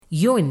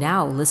You're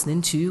now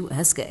listening to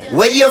SK.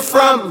 Where you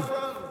from?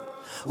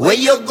 Where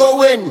you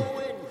going?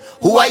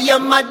 Who are your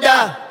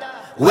mother?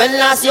 When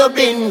last you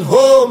been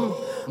home?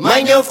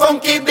 Mind your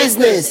funky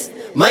business.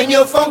 Mind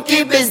your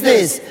funky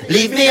business.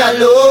 Leave me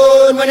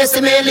alone. When you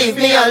see me, leave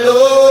me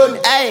alone.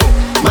 Hey,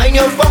 mind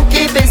your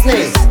funky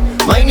business.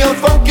 Mind your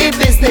funky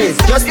business.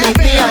 Just leave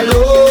me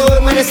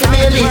alone. When you see me,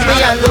 leave me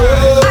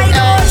alone. I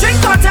don't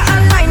drink water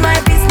and mind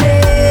my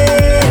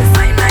business.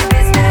 Mind my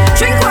business.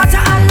 Drink water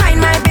and mind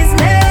my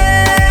business.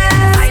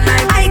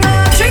 I go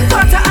drink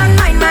water and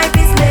mind my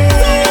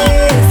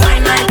business.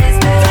 Mind my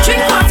business.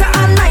 Drink water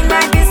and mind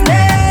my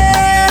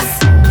business.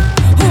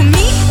 Who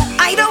me?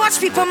 I don't watch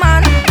people,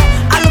 man.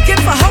 I'm looking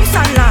for house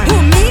and land. Who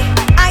me?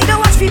 I don't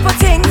watch people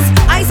things.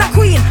 I's a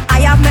queen. I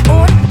have my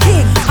own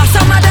king. And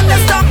some of them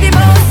just talk the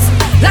most,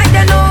 like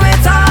they know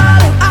it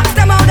all. Ask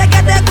them how they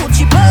get their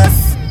Gucci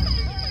purse.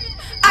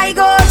 I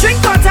go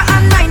drink water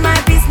and mind my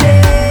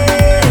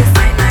business.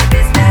 Mind my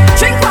business.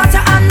 Drink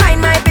water and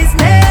mind my business.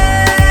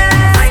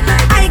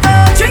 I go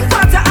drink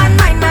water and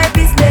mind my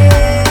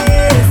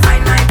business.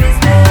 Mind my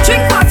business.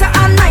 Drink water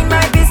and mind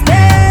my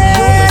business.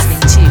 You're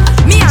listening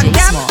to Me DJ and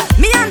them, Smallie.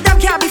 me and them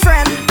can't be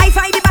friends. I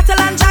fight the battle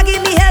and Jah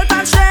give me help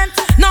and strength.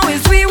 Now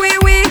it's we.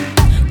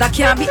 That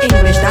can't be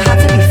English, that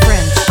had to be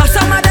French. And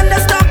some of them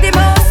just talk the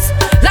most,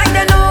 like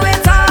they know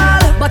it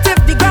all. But if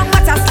the ground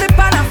water slip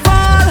and I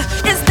fall,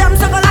 it's them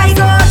so I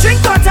go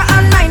drink water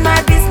and mind my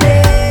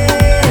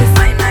business.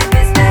 Mind my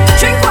business.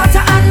 Drink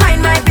water and mind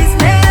my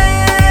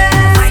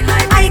business.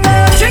 I go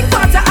drink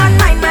water and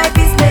mind my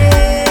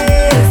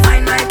business.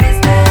 Mind my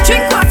business.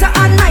 Drink water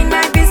and mind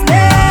my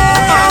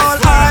business. All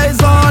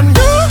eyes on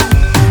you.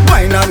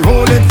 Wine and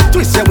roll it.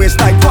 Twist your waist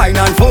like wine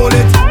and fold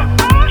it.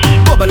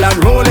 Bubble and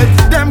roll it.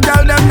 Them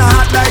girl, them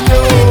not like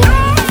you.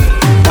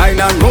 Wine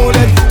and roll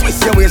it.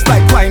 Twist your waist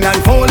like wine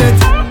and fold it.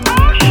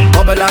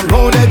 Bubble and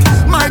roll it.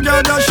 My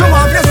girl, just show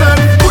off yourself.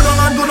 Good on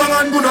and good on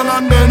and good on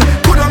and bend.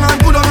 Good on and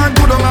good on and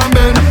good on and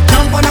bend.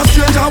 Jump on a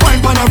stranger,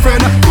 wine on a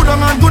friend. Good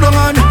on and good on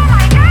and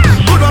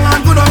good on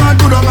and good on and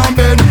good on and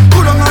bend.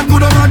 Good on and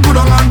good on and good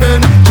on and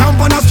bend. Jump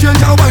on a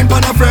stranger, wine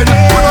on a friend.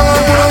 Good on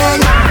and good on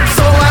and.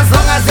 So as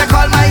long as you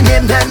call my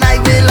name, then I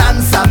will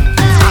answer.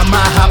 I'm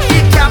a happy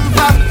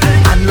camper,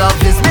 and love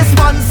is my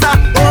sponsor.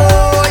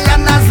 Oh,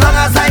 and as long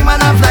as I'm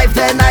man of life,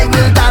 then I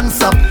will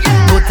dance up.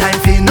 No time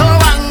for no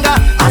anger,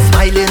 I'm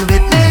smiling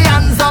with me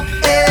hands up.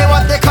 Hey,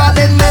 what they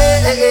calling me?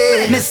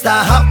 Mr.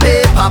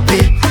 Happy Papi,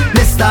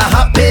 Mr.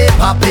 Happy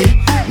Papi,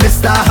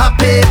 Mr.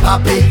 Happy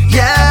Papi.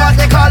 Yeah, what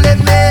they calling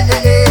me?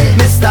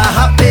 Mr.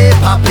 Happy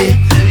Papi,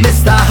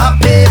 Mr.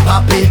 Happy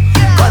Papi.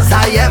 Cause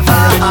I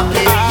ever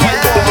happy.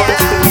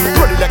 Yeah.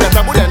 Roll it like a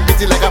taboo, then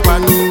beat it like a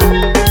pan.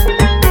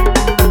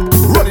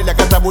 Roll it like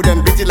a taboo,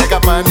 then beat it like a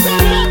pan. I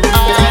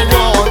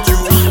want you.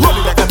 Roll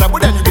it like a taboo,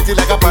 then you beat it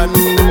like a pan.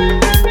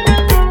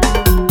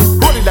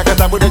 Roll it like a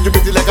taboo, then you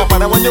beat it like a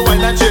pan. And when you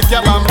whine and shake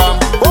your bam bam,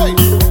 boy,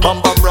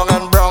 bam bam brown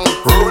and brown.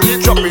 Roll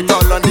it, drop it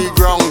all on the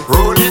ground.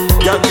 Roll it,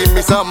 girl, give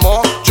me some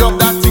more. Drop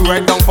that thing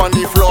right down on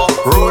the floor.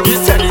 Roll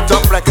it, set it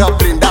up like a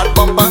plane. That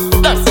bumper,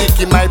 that's sick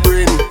in my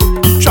brain.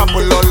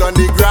 Trample all on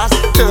the grass,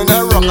 turn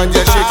around and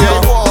just shake your.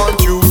 I want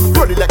you.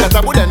 Roll it like a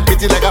taboo, then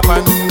beat it like a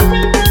pan.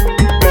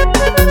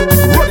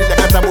 Roll it like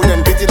a taboo,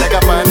 then beat it like a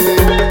pan.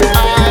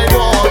 I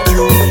want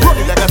you. Roll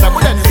it like a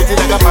taboo, then beat it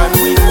like a pan.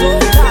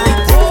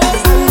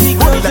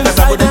 Roll it like a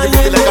taboo, then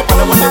beat it like a pan.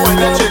 I want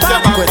you to shake your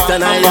bam.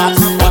 Question I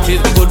ask, what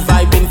is the good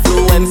vibe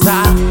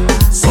influencer?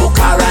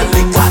 Soca and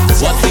liquor.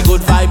 What's the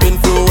good vibe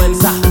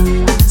influencer?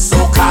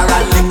 Soca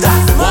and liquor.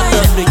 What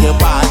does make your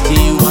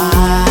party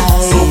wine?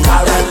 Soca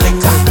and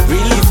liquor.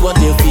 Release what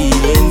you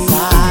feel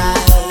inside.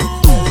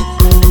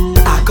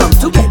 I come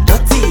to get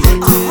dirty.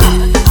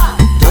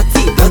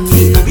 Dirty,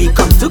 dirty. We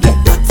come to get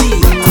dirty.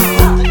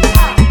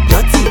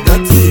 Dirty,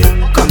 dirty.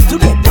 Come to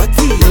get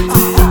dirty.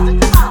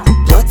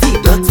 Dirty,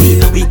 dirty.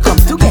 We come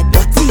to get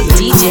dirty.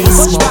 DJ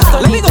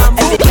Smallie.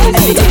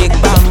 Let me go.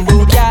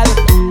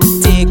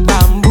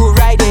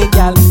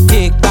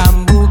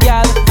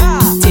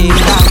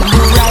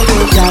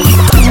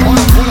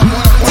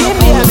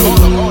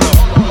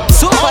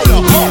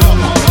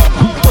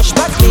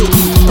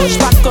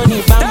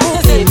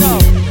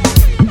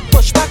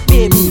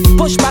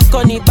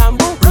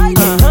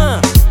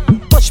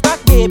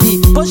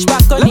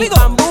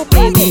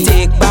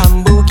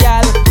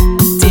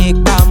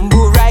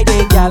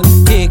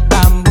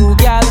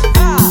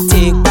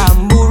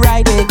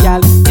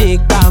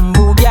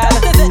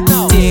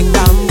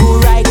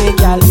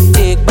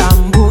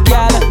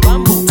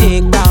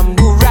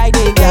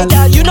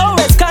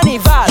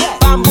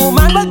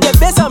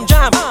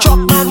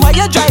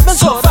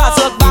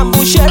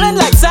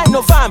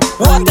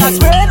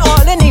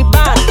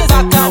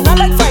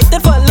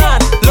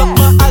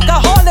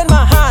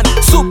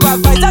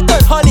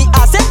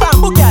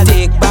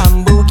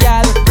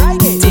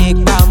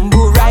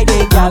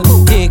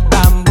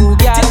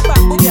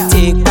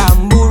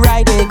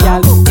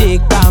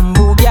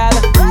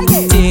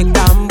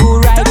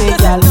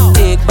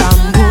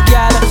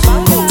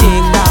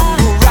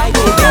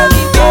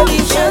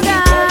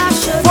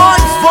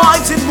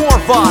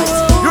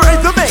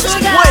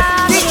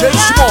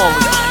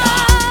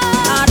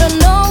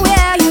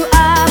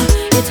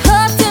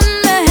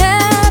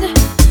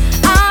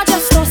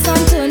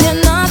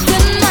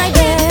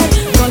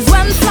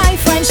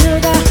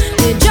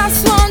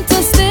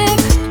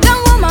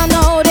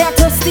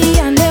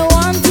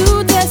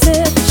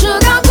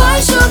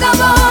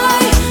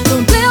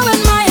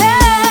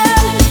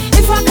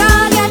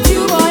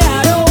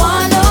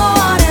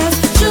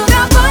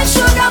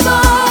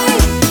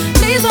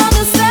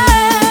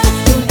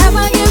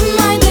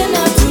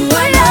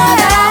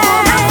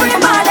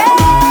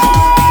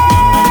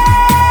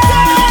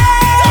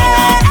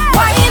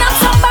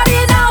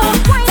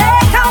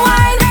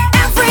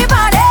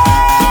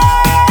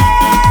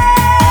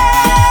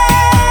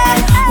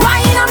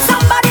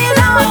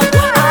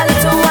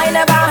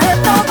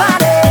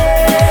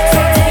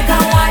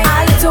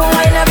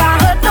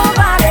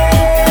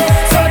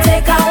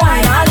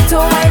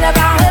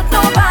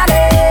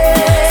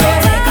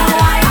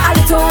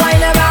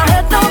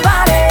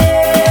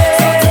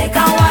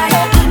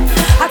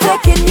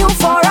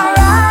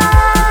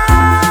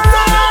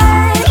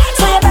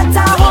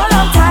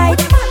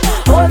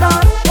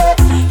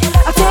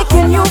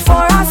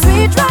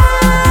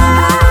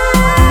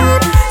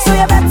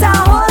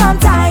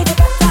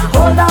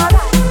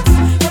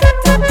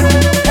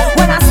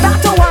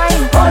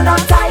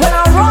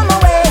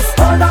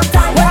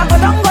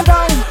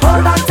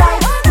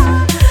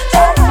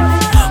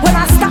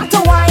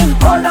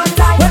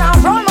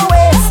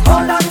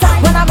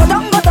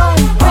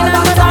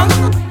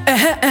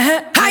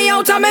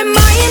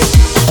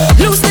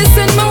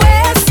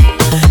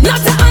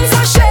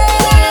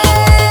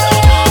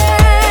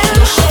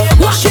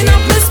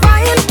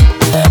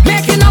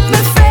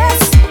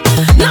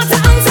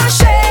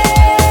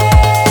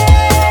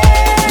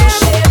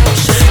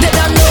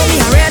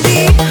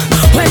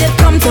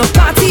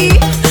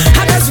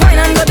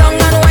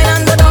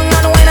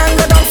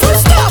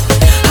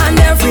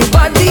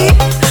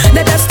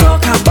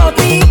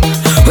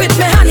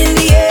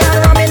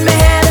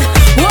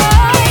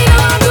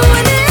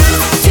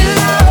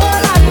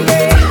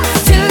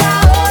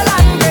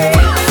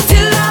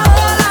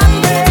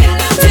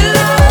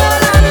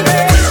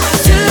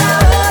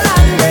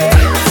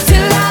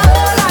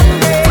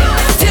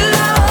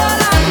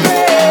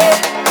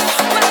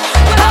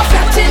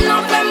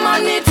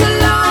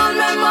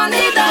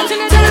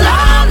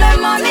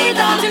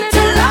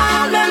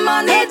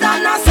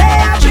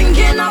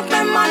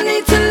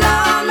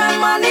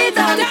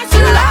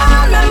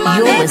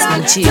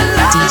 to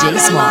DJ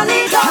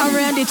Smallie. I'm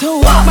ready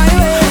to walk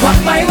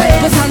my way,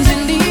 put hands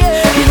in the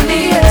air,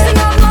 sing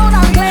out loud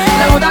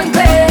and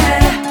clear.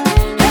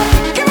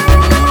 Give me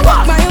room,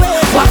 walk my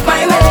way, put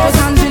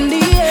hands in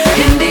the air,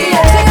 sing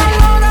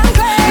out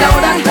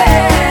loud and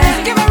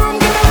clear. Give me room.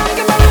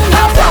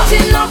 I'm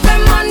putting up my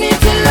money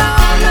till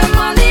all my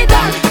money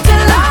done,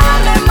 till all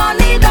my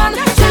money done,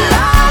 till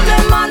all my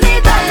money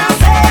done. I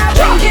say I'm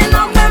drinking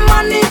up my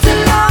money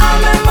till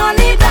all my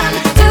money done,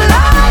 till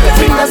all my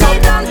money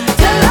done,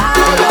 till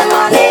all my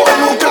money done.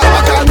 Look at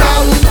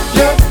Bacchanal,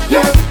 yeah.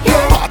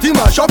 Party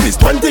mashup is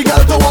 20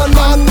 girls to one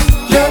man,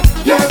 yeah.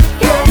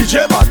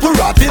 DJ back to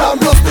rat it and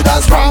blast it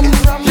as ram,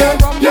 yeah.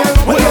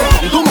 When you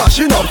come to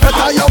mashing up,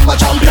 better you're my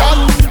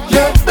champion,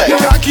 yeah. They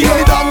can't keep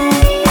me down.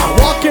 I'm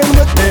walking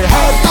with me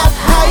head up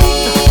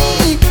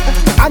high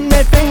and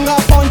my finger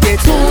pointed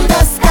to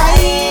the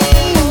sky.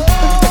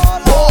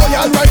 Boy,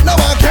 and right now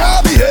I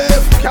can't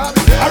behave. I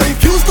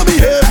refuse to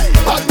behave.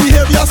 Bad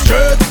behavior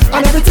straight,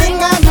 and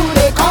everything I do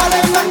they call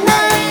them my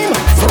name.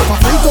 So if I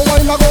feel to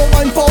wine, I go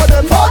wine for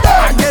them.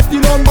 I get the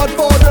none but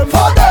for them. I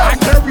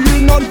carry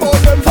none for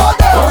them. For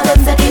them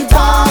they keep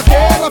talking.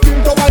 I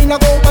feel to wine, I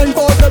go wine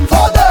for them.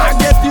 I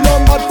get the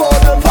none but for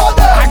them. I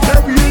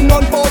carry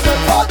none for them.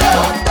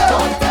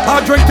 I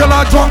drink till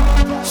I drunk.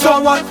 So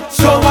what?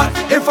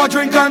 If I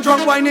drink and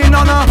drunk, whining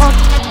on a hump.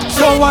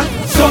 So what?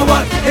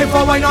 If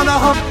I wine on a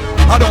hump,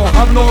 I don't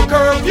have no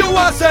curfew.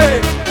 I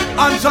say,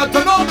 answer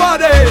to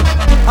nobody.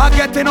 I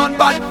getting on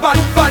bad, and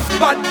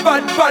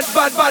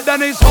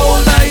it's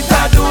whole night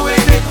I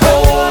doing it.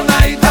 Whole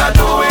night I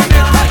doing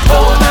it.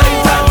 Whole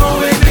night I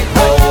doing it.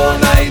 Whole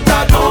night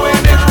I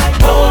doing it.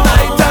 Whole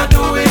night I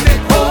doing it.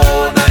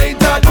 Whole night I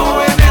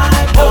doing it.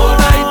 Whole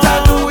night I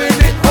doing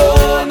it.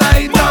 Whole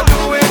night I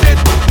doing it.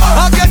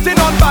 I'm getting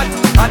on bad,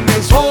 and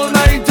this whole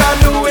night I'm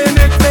doing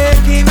it.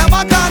 Making a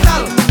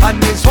bacchanal, and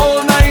this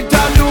whole night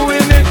I'm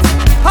doing it.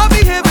 I'm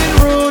behaving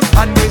rude,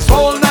 and this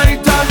whole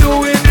night I'm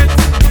doing it.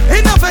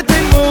 In a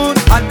fitting mood,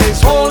 and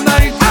this whole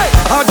night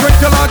I drink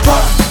till I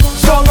drunk.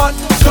 So what?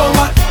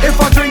 If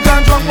I drink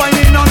and drunk,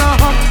 whining on a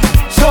hump.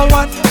 So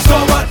what?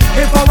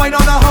 If I wine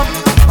on a hump,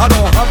 I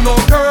don't have no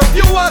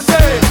curfew. I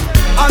say,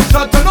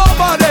 answer to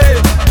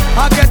nobody.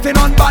 I'm getting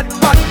on bad,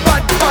 and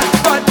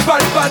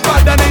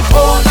it's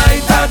whole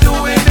night I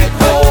doing it.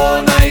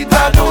 Whole night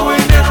I doing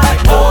it.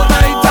 Whole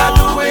night I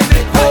doing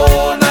it.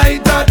 Whole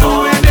night I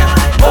doing it.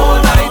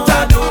 Whole night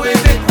I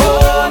doing it.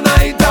 Whole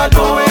night I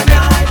doing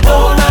it.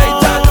 Whole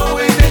night I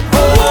doing it.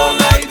 Whole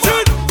night.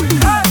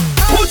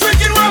 Who's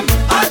drinking rum?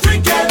 I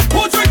drink it.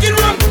 Who's drinking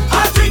rum? I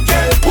drink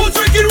it. Who's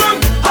drinking rum?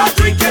 I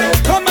drink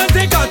it. Come and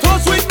take a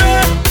toast with me.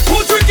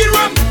 Who's drinking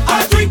rum?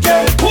 I drink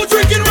it. Who's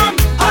drinking rum?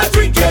 I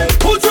drink it.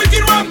 Who's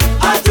drinking rum?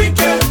 I drink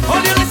it.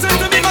 All you listen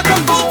to me, my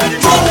combo.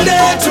 Drunk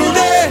there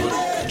today.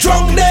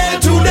 Drunk there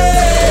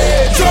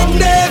today. Drunk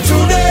there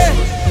today.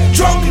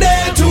 Drunk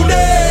there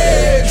today.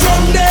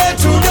 Drunk there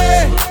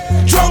today.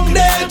 Drunk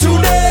there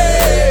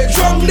today.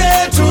 Drunk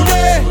there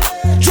today.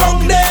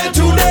 Drunk there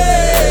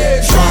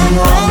today. Strong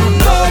rum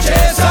no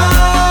chaser.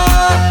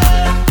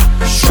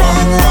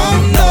 Strong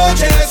rum no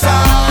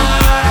chaser.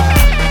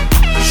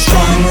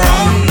 Strong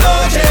rum no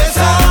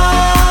chaser.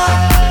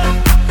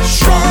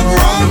 Strong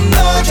rum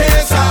no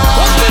chaser.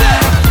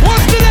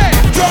 What's today?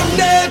 Drunk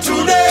there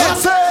today.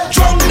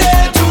 Drunk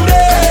there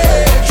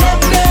today.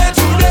 Drunk there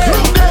today.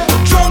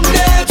 Drunk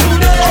there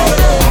today.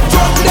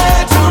 Drunk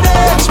there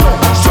today.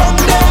 Drunk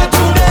there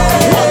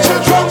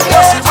today. Drunk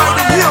there.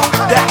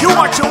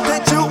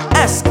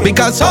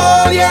 Because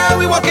oh yeah,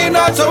 we walking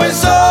out, so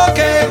it's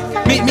okay.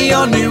 Meet me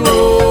on the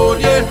road,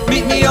 yeah.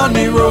 Meet me on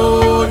the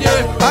road,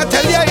 yeah. I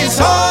tell ya it's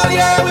all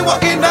yeah, we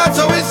walking out,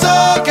 so it's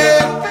okay.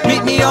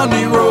 Meet me on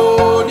the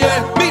road,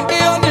 yeah. Meet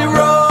me on the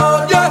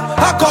road, yeah.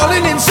 I'm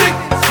calling in sick.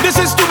 This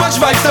is too much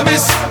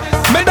vitamins.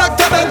 My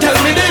doctor done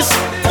tell me this.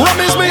 Rum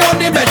is me on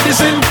the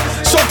medicine.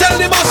 So tell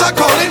the boss I'm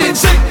calling in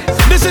sick.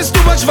 This is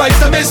too much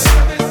vitamins.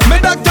 My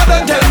doctor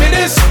done tell me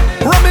this.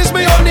 Rum is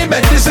me on the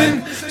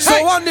medicine. So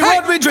on the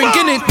road we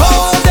drinking it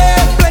all day.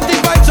 Plenty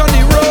vibes on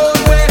the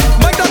roadway.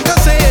 My doctor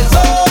say it's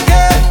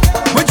okay.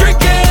 We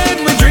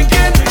drinking,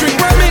 drink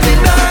rum in the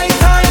night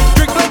time.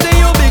 Drink plenty,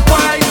 you'll be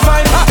quite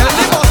fine. Tell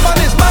the boss man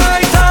it's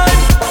my time.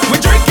 We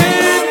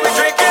drinking.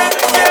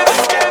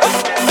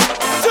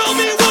 Tell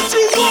me what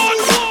you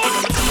want.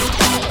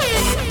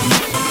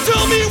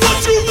 Tell me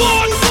what you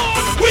want.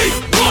 We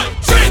want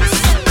drinks.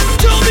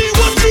 Tell me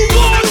what you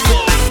want.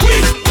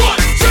 We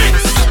want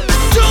drinks.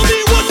 Tell me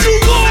what you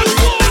want.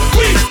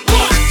 We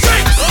want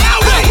drinks.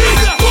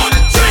 We want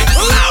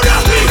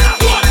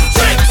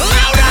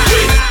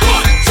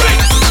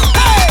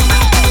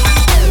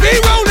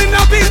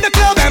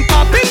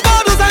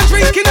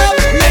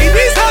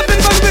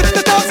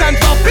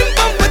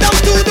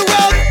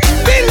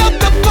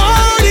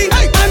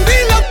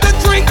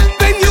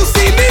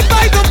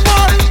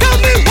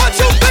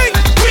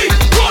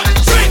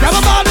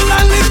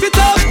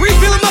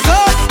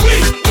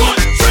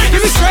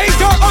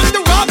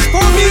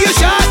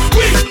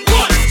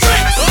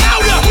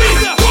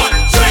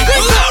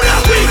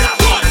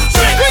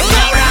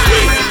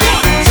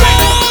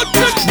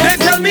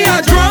a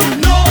drum.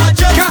 No, I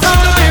just can't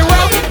handle me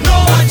rum. No,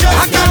 I just I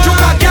can't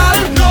choke a gal.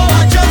 No, I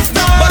just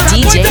but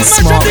DJ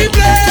Smallie.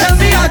 Tell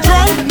me a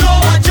drum. No,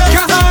 I just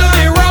can't handle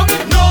me rum.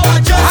 No, I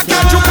just I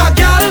can't choke a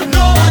gal.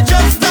 No, I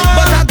just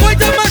but I'm going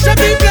to mash up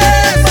the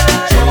place.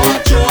 Throw up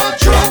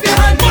your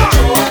hand.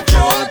 Throw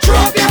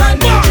up your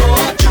hand.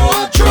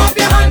 Throw up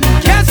your hand.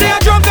 Can't see a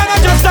drum, then I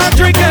just start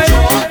drinking.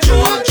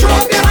 Throw up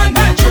your hand.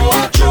 Throw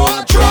up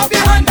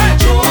your hand.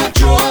 Throw up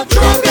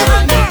your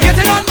hand. Get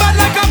it on bad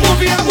like a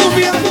movie.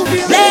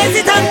 Blaze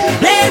it up.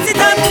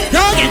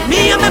 Don't get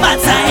me on my bad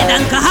side.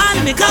 Alcohol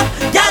in me cup,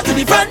 y'all to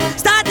the front.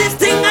 Start this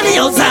thing on the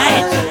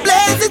outside.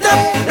 Blaze it up.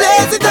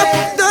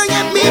 Don't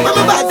get me from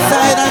my bad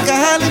side.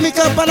 Alcohol in me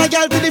cup and a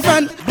girl to the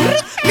front.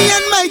 Me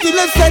and Mikey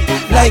left set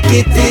like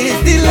it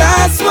is the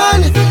last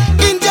one.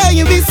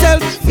 Enjoying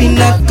myself, we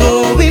not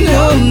going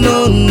home,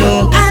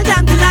 no. I'll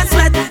down till I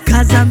sweat,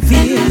 cause I'm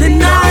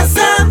feeling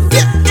awesome.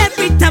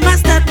 Every time I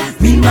step,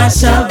 me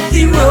mash up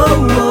the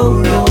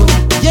road.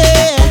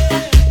 Yeah,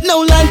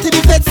 no land to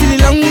be fed, see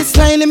the longest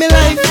line in my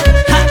life.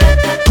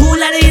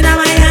 Cooler in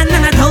my hand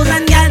and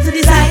 1,000 girls to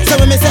the side. So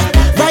when me say,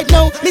 right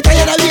now, me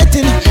tired of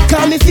waiting,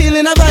 cause me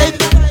feeling a vibe.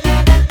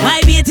 Why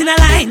wait in a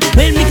line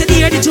when we could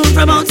hear the tune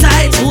from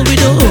outside? So we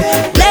do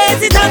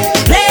blaze it up.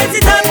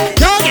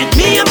 Don't get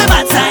me on my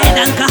bad side.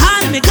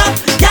 Alcohol in me cup,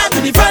 y'all to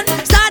the front.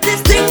 Start this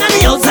thing on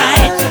the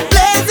outside.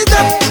 Blaze it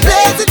up.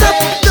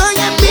 Don't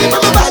get me from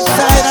my bad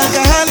side.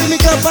 Alcohol in me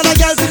cup and a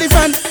girl to the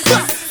front.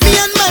 Me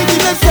and Mikey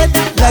left set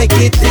like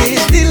it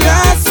is the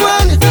last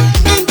one.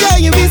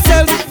 Enjoying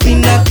myself, we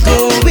not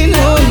going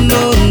home, no.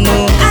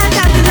 I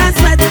got the last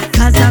sweat,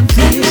 cause I'm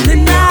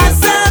feeling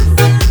awesome.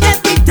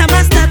 Every time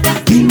I step,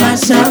 we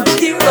mash up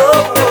the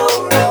road.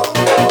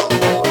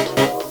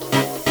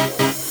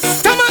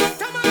 Come on,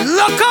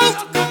 look out!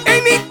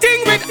 Anything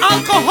with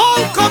alcohol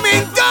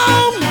coming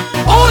down.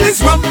 All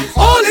is rum,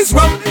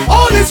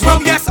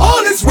 yes,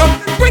 all is rum.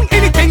 Bring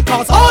anything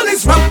cause all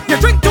is rum. You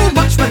drink too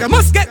much, but you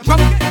must get rum.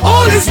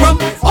 All is rum,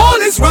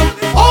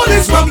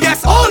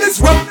 yes, all is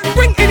rum.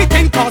 Bring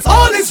anything cause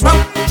all is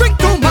rum. Drink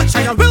too much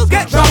and you will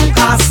get drunk.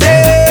 I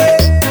say,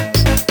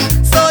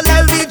 so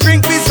let me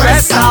drink this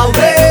stress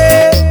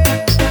away.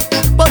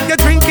 But you're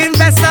drinking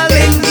vessel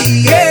in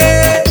the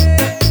air.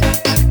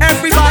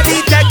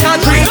 Everybody take a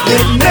drink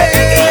with me.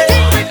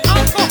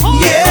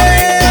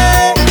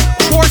 Yeah.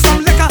 Pour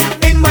some liquor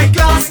in my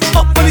glass.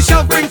 Up on the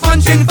shelf, bring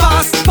punching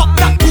fast. Pop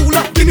that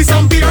cooler, give me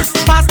some beers.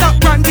 Pass that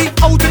brandy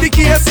out of the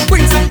case.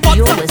 Bring some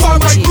You're vodka for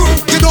my listening to crew.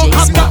 You don't DJ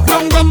have that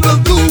Smallie. rum will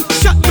do.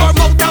 Shut your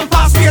mouth and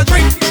pass me a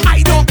drink.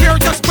 I don't care,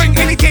 just bring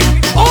anything.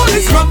 All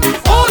is rum,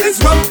 yes, all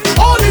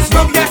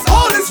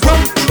is rum.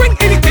 Bring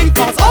anything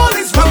cause all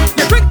is rum.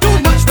 You drink too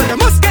much, but you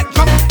must get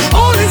drunk.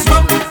 All is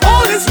rum, yes,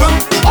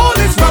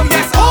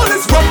 all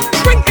is rum.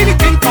 Bring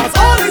anything cause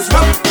all is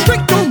rum.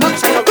 Drink too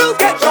much and you will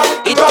get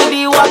drunk. It could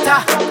be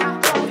water,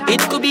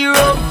 it could be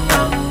rum,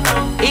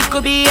 it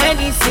could be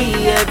anything,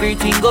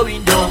 everything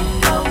going down.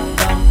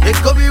 It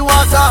could be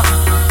water,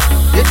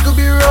 it could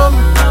be rum,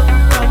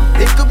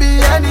 it could be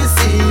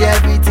Hennessy,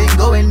 everything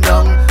going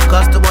down.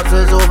 Cause the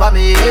bottle's over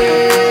me.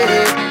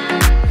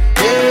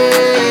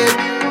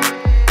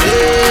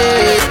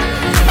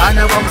 And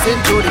I bumps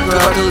into the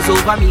ground. Bottles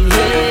over me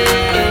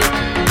head.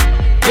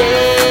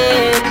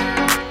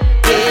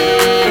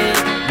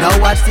 Now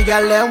watch the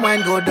girl them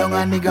wine go down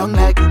on the ground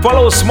like.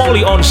 Follow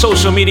Smallie on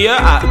social media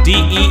at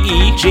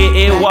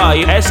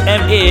DeeJaysmallie.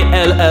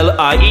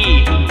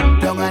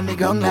 Down on the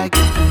ground like.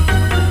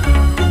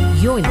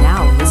 You're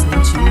now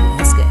listening to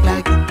Let's Go.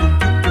 Like.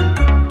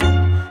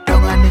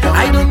 Down on the ground.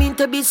 I don't mean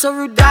to be so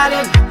rude,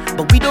 darling,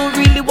 but we don't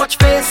really watch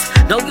face.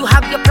 Now you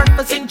have your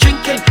purpose in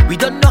drinking. We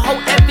don't know how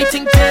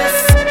everything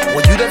tastes.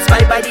 Well, you don't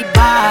spy by the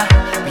bar,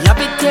 we have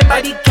it here by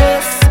the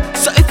case.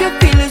 So if you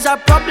feel is a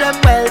problem,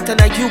 well,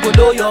 tonight you go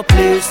know your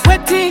place.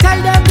 Waiting,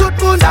 tell them Tout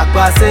moun sak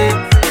pase.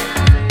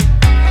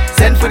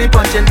 Send for the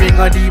punch and bring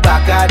on the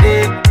back a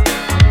day.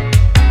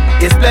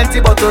 It's plenty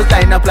bottles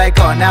line up like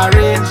on a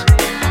range.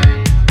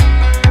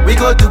 We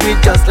go do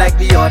it just like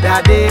the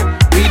other day.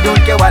 We don't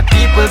care what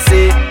people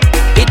say.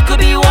 it could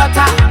be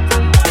water,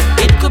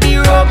 it could be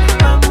rum,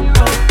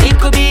 it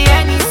could be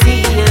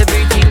anything,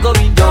 everything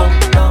going down.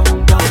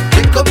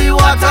 It could be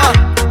water,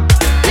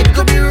 it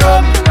could be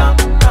rum,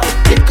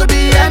 it could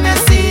be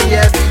Hennessy,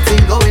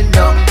 everything going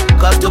down.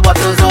 Cause the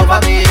bottles over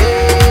me.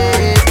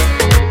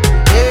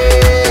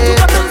 Two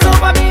bottles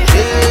over me,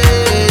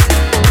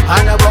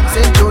 And I bumps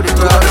into the two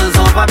crowd. bottles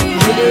over me,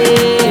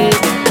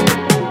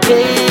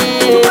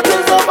 two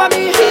bottles over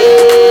me.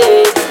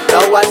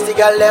 Now watch the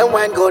girl them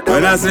wine go down.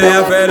 When I say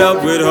I'm fed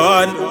up with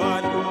hard,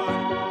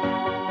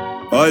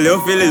 all you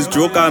feel is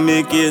joke I'm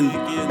making.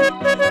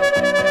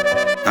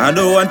 I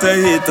don't want to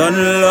hate on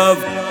love,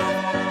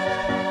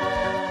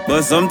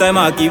 but sometimes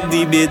I keep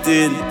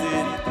debating.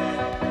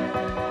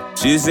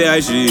 She say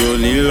she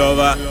only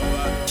lover,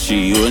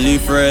 she only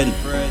friend.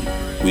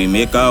 We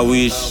make a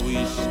wish,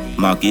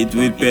 mark it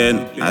with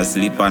pen. I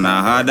sleep and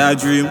I had a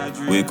dream,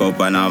 wake up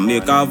and I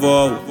make a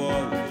vow.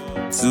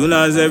 Soon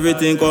as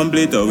everything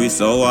complete, we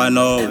saw one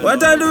now.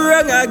 What I do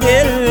wrong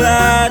again,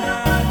 lad?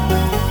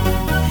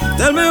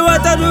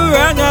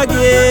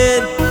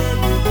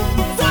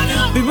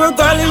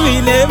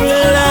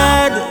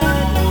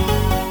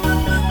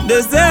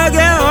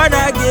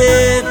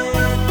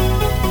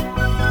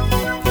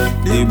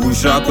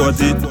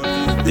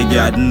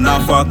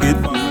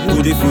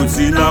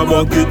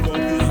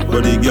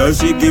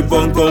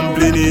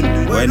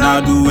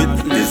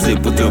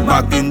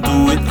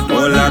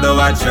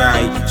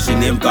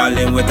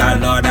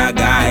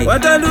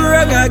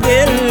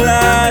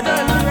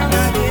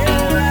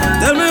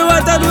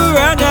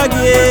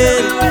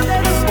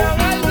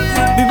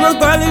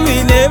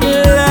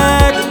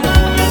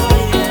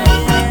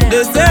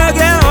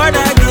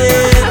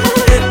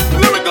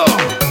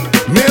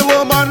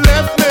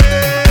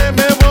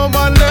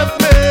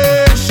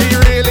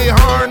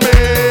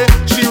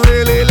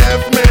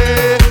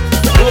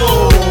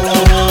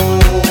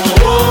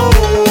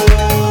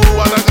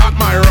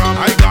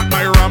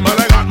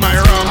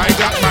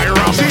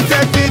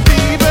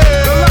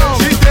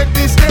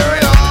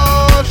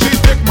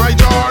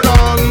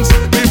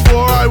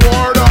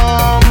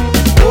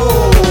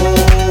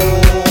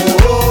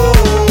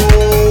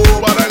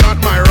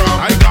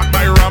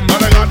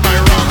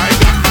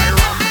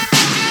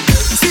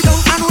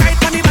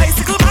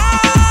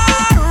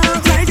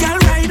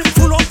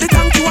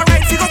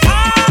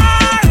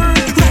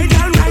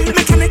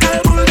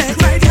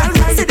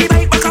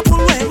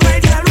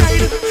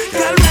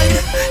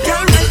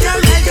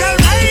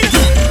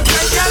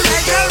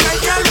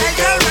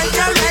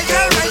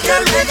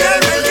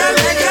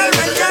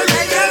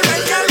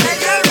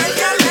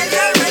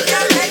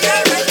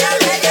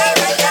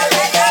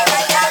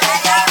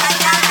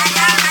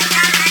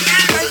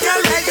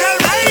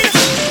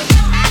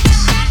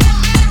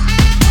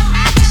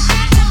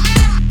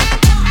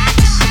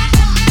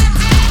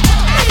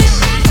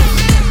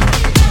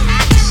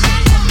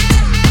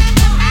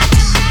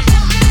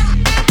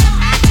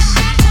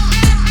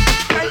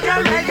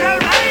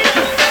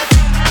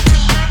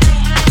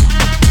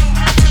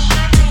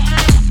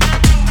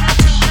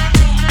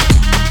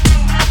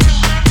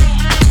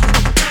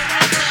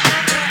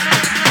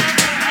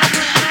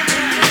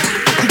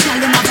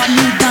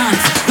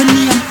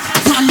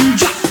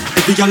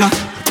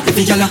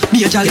 Every gala,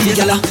 me a jolly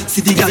gala,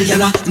 city gal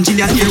gala,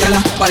 Jillian here gala,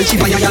 while she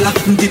fire gala,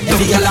 dip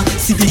dovey gala,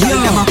 city gal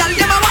dema.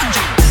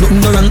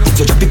 Nothing no wrong if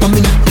you drop it on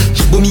me,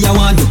 but me a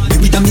want you,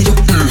 baby tell me you.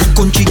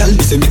 Country gal,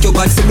 me say make your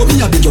bad say, but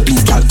me a beg you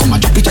please gal, come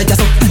and drop it right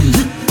just up.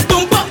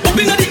 Bump up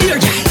inna the ear,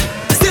 gal.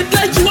 Step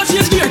like you a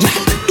change gear, gal.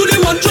 Do the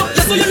one drop,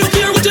 just so you look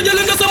here, what you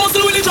yelling, 'cause some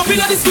muscle when you drop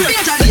inna the square.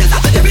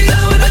 Every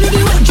gal when I do the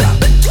one drop,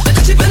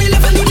 catch it on the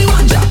left and do the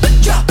one drop,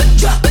 drop,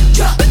 drop,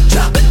 drop,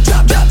 drop,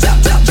 drop, drop, drop,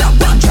 drop, drop,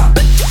 one drop.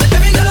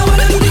 Every gal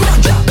when I do the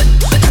one drop,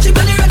 catch it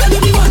on the right and do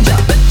the one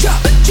drop, drop,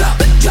 drop,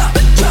 drop,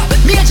 drop.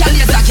 Me a gal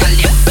yes, a gal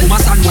yes. Woman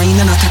stand wine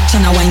and a catch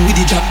and a wine with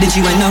the drop, then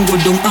she wine and go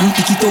down and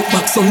pick it up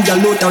back. Some gal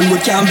out and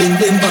road can't bend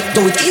them back.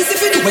 Though it's easy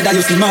for you whether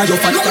you slim or you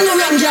fat. Nothing no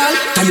wrong, gal,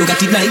 'cause you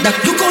got it like that.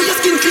 Look how your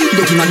skin clean,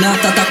 don't give a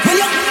not attack. When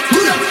you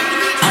good up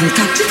and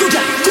catch it good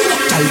up, good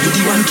up, gal do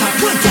the one drop,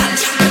 one gal.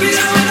 Every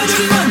gal when I do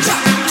the one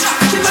drop,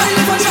 catch it by the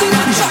left and do the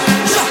one drop,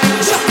 drop,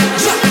 drop,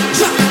 drop,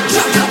 drop,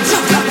 drop, drop,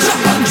 drop, drop, drop,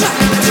 one drop,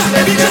 drop.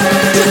 Every gal when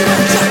I do the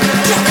one drop,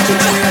 drop, catch it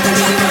by the left and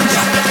do the one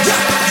drop,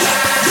 drop,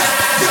 drop, drop,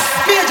 drop.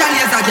 Me a gal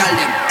yes, a gal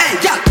them. Hey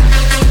gal.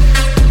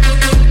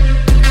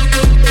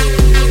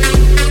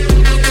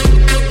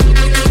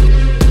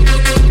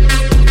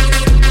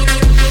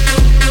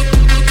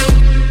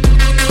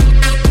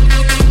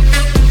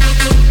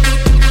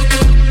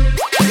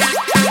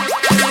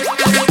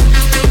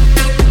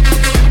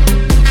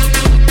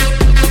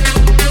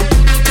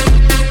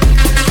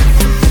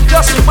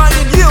 Just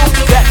reminding you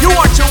that you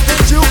are tuned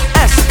into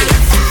SB.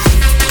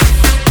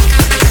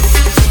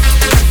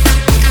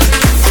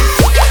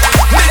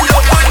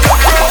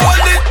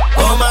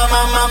 Oh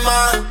mama, mama,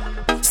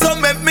 so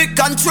make me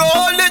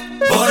control it.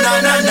 Oh na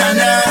na na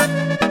na.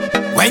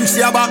 When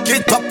she a back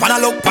it up and a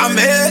look for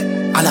me,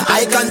 and a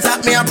eye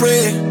contact me a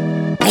pray.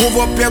 Move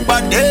up your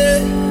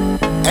body.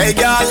 Hey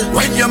girl,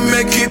 when you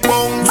make it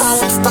bounce,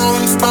 bounce,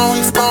 bounce,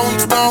 bounce,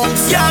 bounce,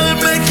 bounce. Girl,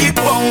 make it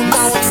bounce,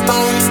 bounce,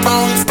 bounce,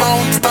 bounce,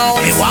 bounce,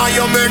 bounce. Me why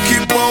you make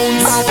it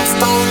bounce, bounce,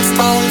 bounce,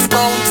 bounce,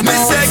 bounce. Me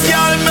say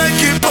girl,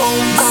 make it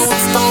bounce,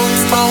 bounce,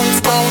 bounce, bounce,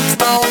 bounce,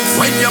 bounce.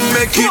 When you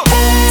make it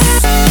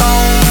bounce,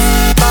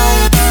 bounce,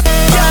 bounce.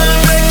 Girl,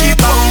 make it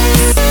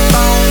bounce,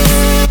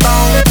 bounce,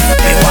 bounce.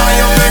 Me why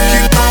you make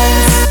it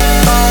bounce,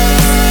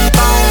 bounce,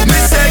 bounce. Me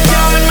say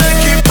girl,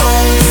 make it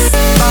bounce,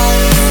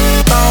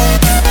 bounce, bounce.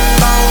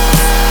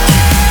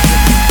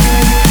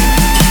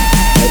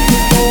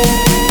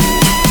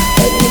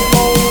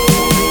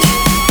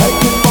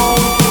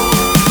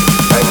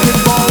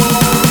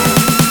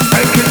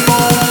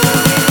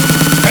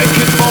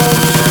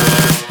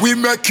 We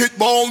make it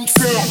bounce.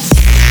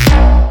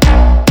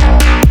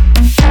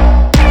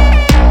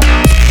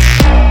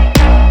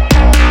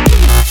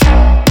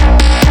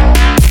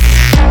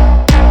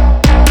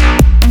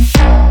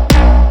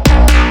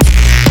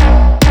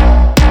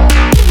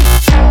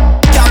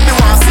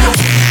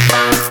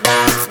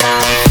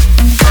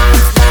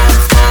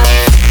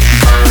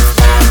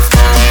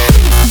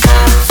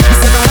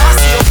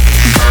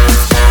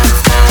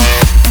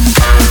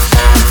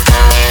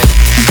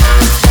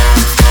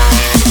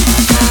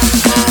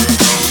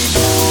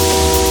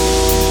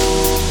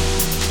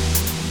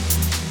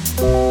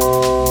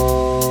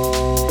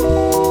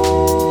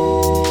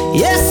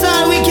 Yes,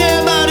 all we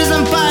care about is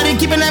some party,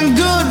 keeping them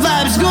good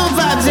vibes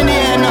in the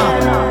air now.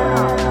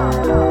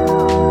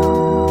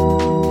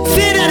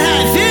 Feel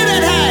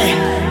that high.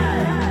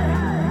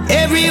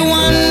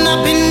 Everyone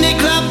up in the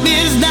club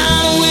is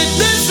down with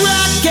this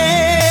rocket.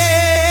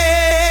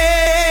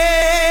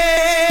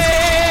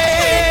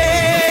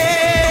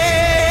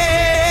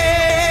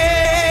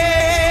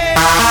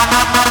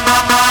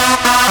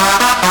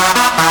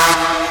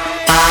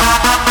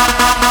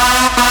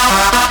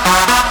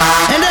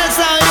 And that's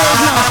how it is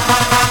now.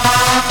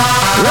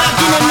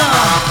 Rocking it now.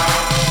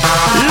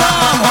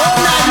 Long, all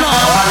night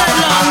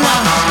long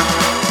now.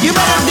 You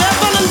better dip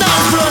on the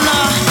dance floor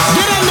now.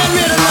 Get in that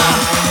rhythm now.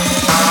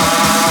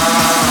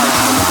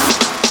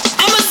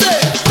 I'ma say,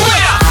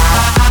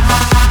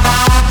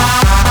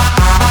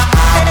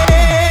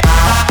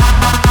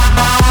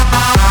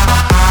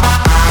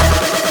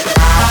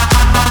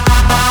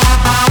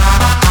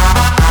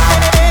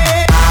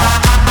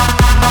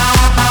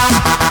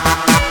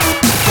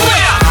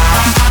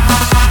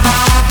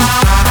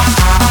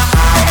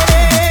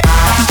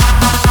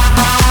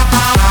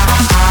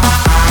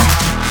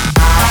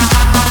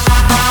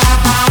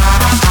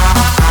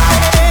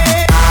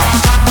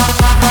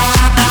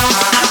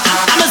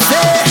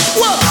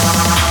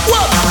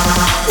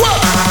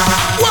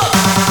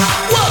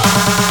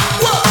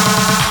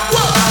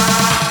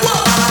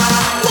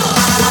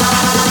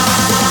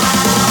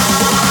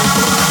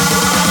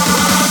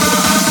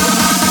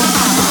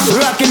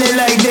 rocking it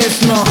like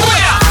this now.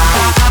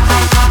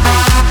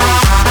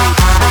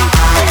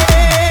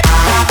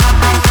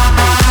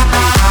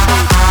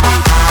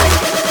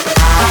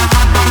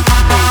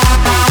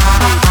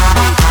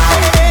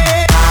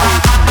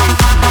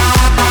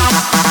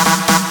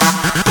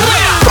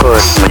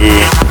 Push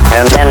me,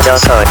 and then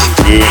just touch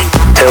me,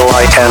 till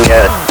I can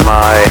get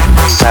my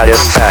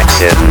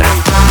satisfaction.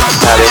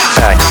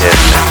 Satisfaction.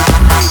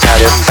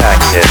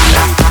 Satisfaction.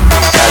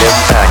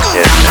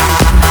 Satisfaction.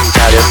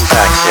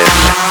 Satisfaction.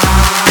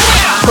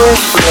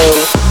 Push me,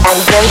 and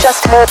then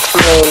just hurt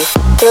me,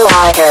 till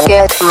I can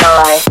get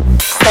my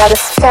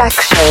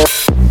satisfaction.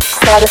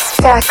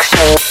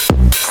 Satisfaction.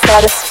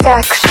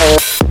 Satisfaction.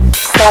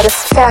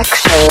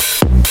 Satisfaction.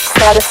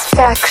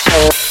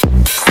 Satisfaction.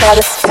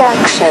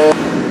 Satisfaction.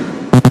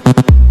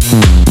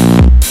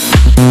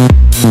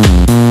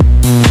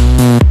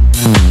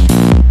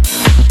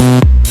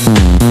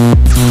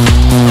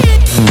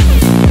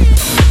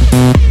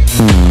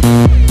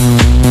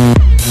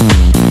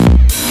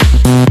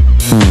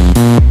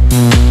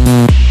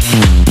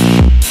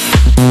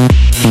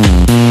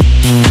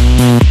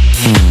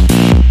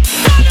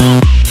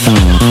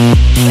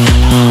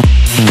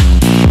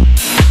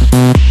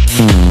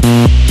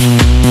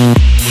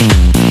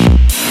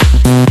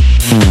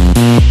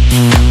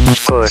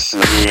 Push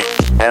me,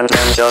 and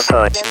then just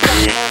touch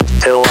me,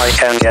 till I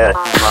can get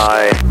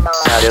my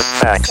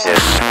satisfaction.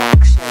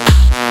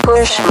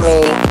 Push me,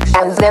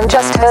 and then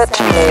just hurt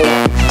me,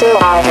 till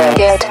I can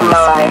get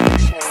my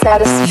You're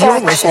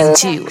satisfaction. listening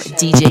to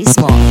DJ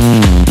Smallie.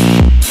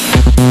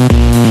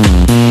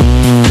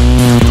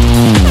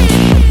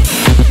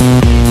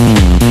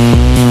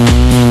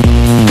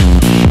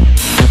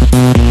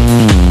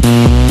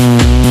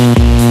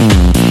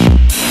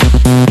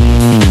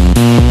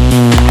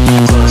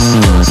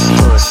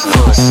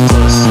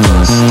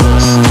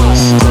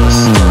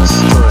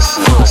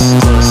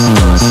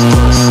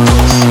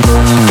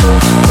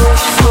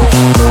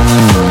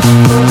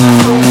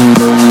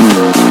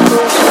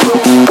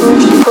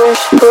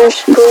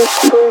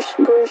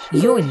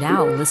 You're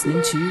now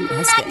listening to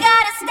SK. I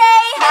gotta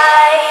stay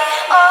high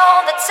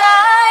all the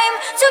time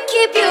to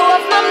keep you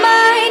off my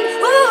mind.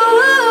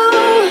 Ooh,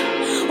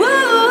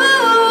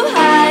 ooh,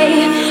 high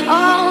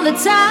all the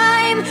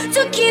time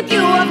to keep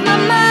you off my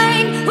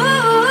mind. Ooh,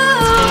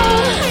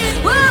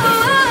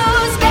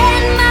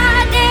 spend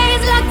my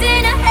days locked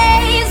in a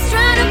haze,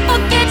 trying to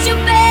forget you,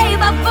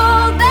 babe. I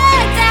fall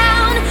back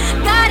down.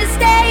 Gotta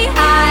stay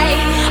high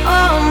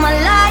all my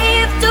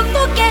life to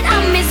forget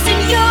I'm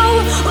missing you.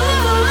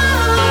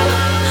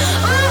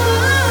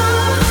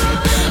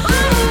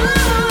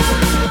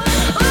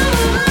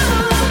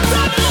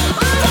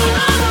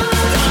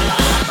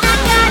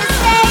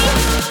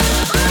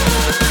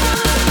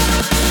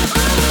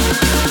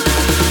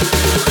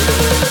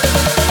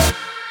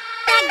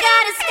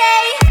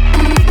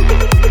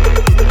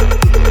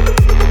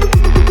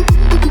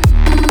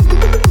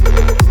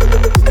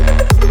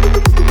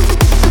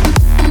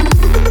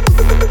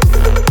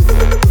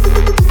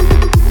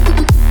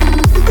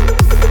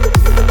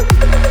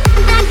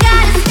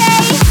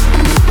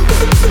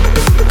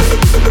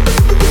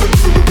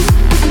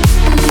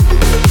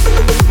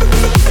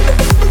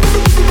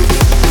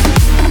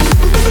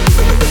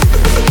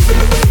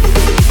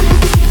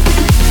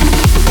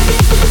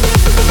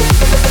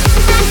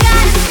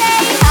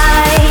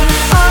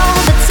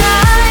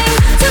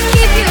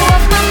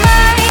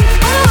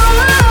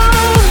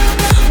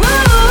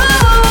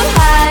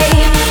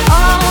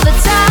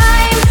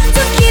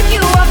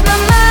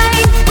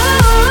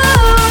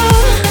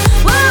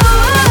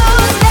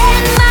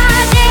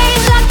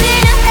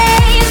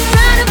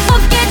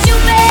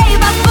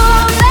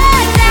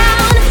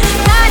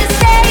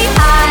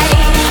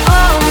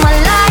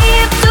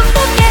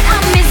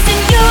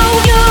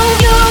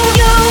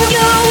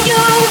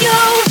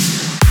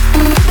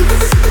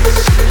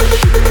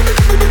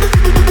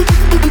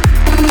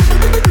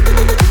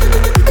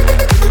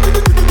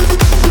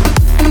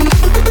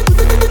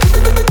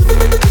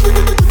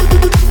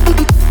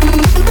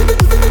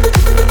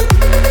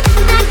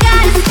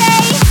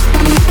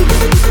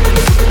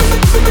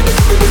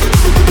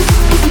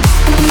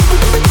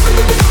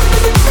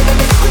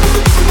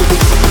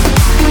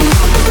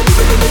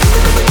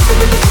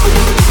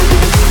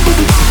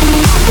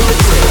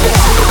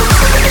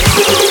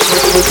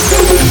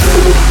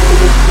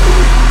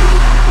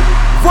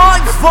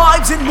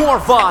 more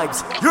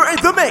vibes. You're in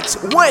the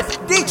mix with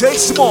DJ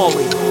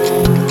Smallie.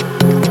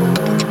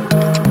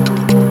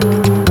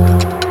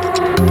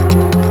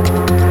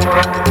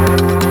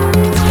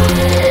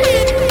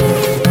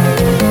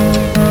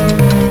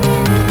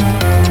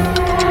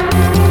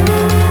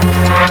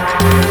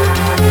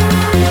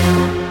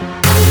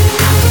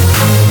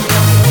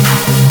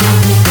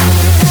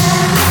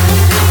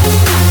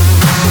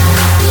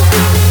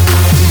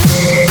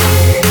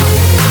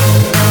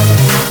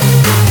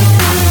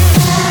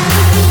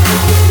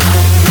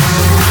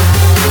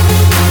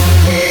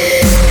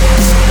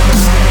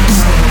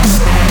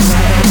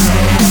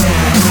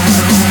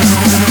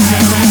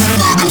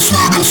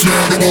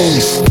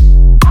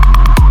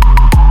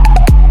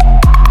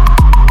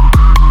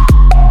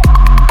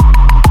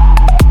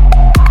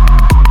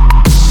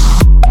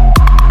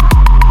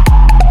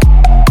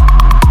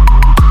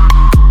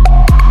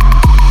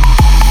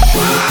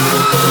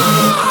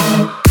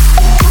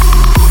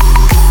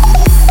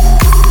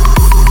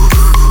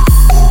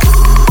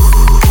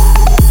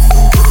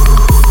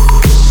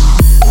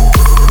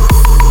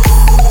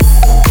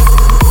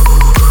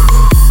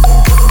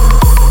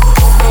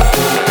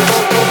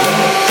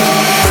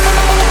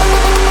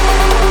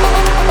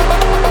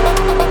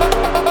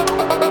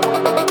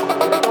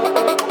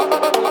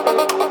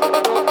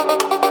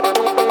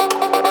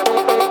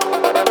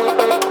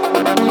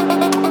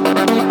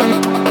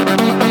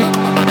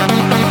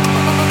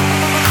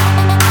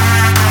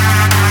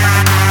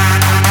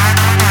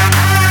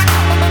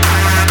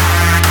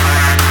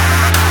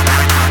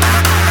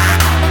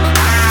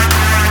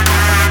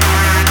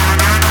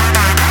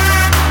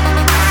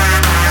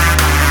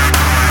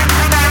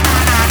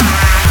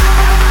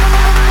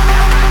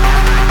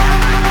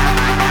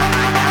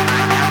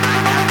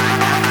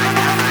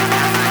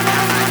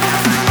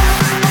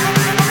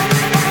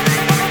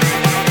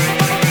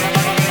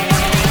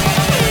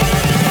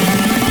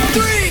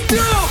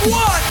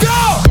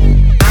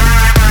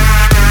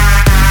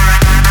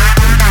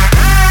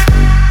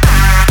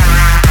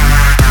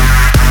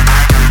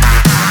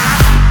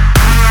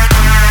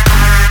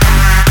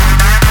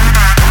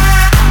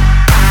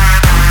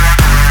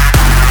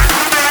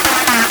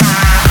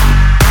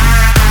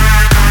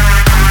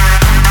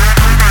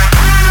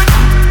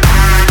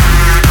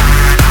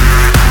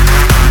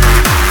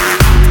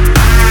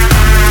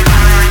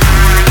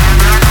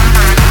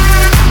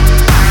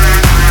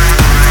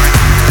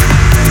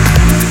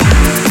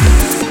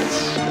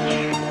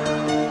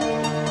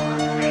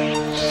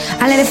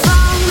 I let it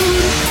fall,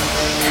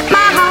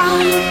 my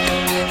heart,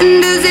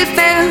 and as it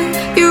fell,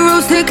 you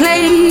rose to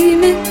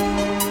claim it.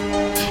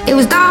 It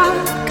was dark,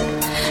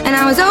 and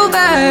I was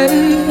over,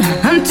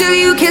 until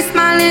you kissed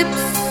my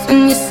lips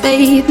and you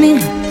saved me.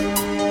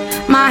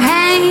 My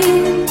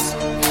hands,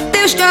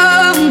 they're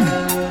strong,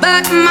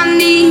 but my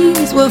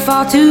knees were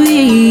far too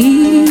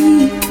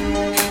weak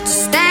to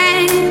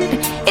stand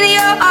in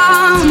your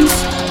arms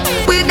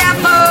without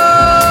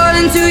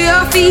falling to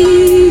your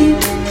feet.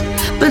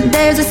 But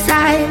there's a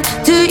side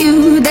to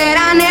you that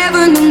I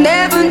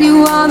never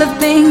knew. All the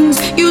things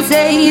you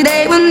say,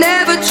 they were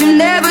never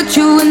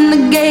true. In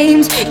the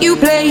games you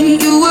play,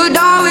 you would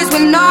always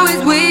win,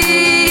 always win.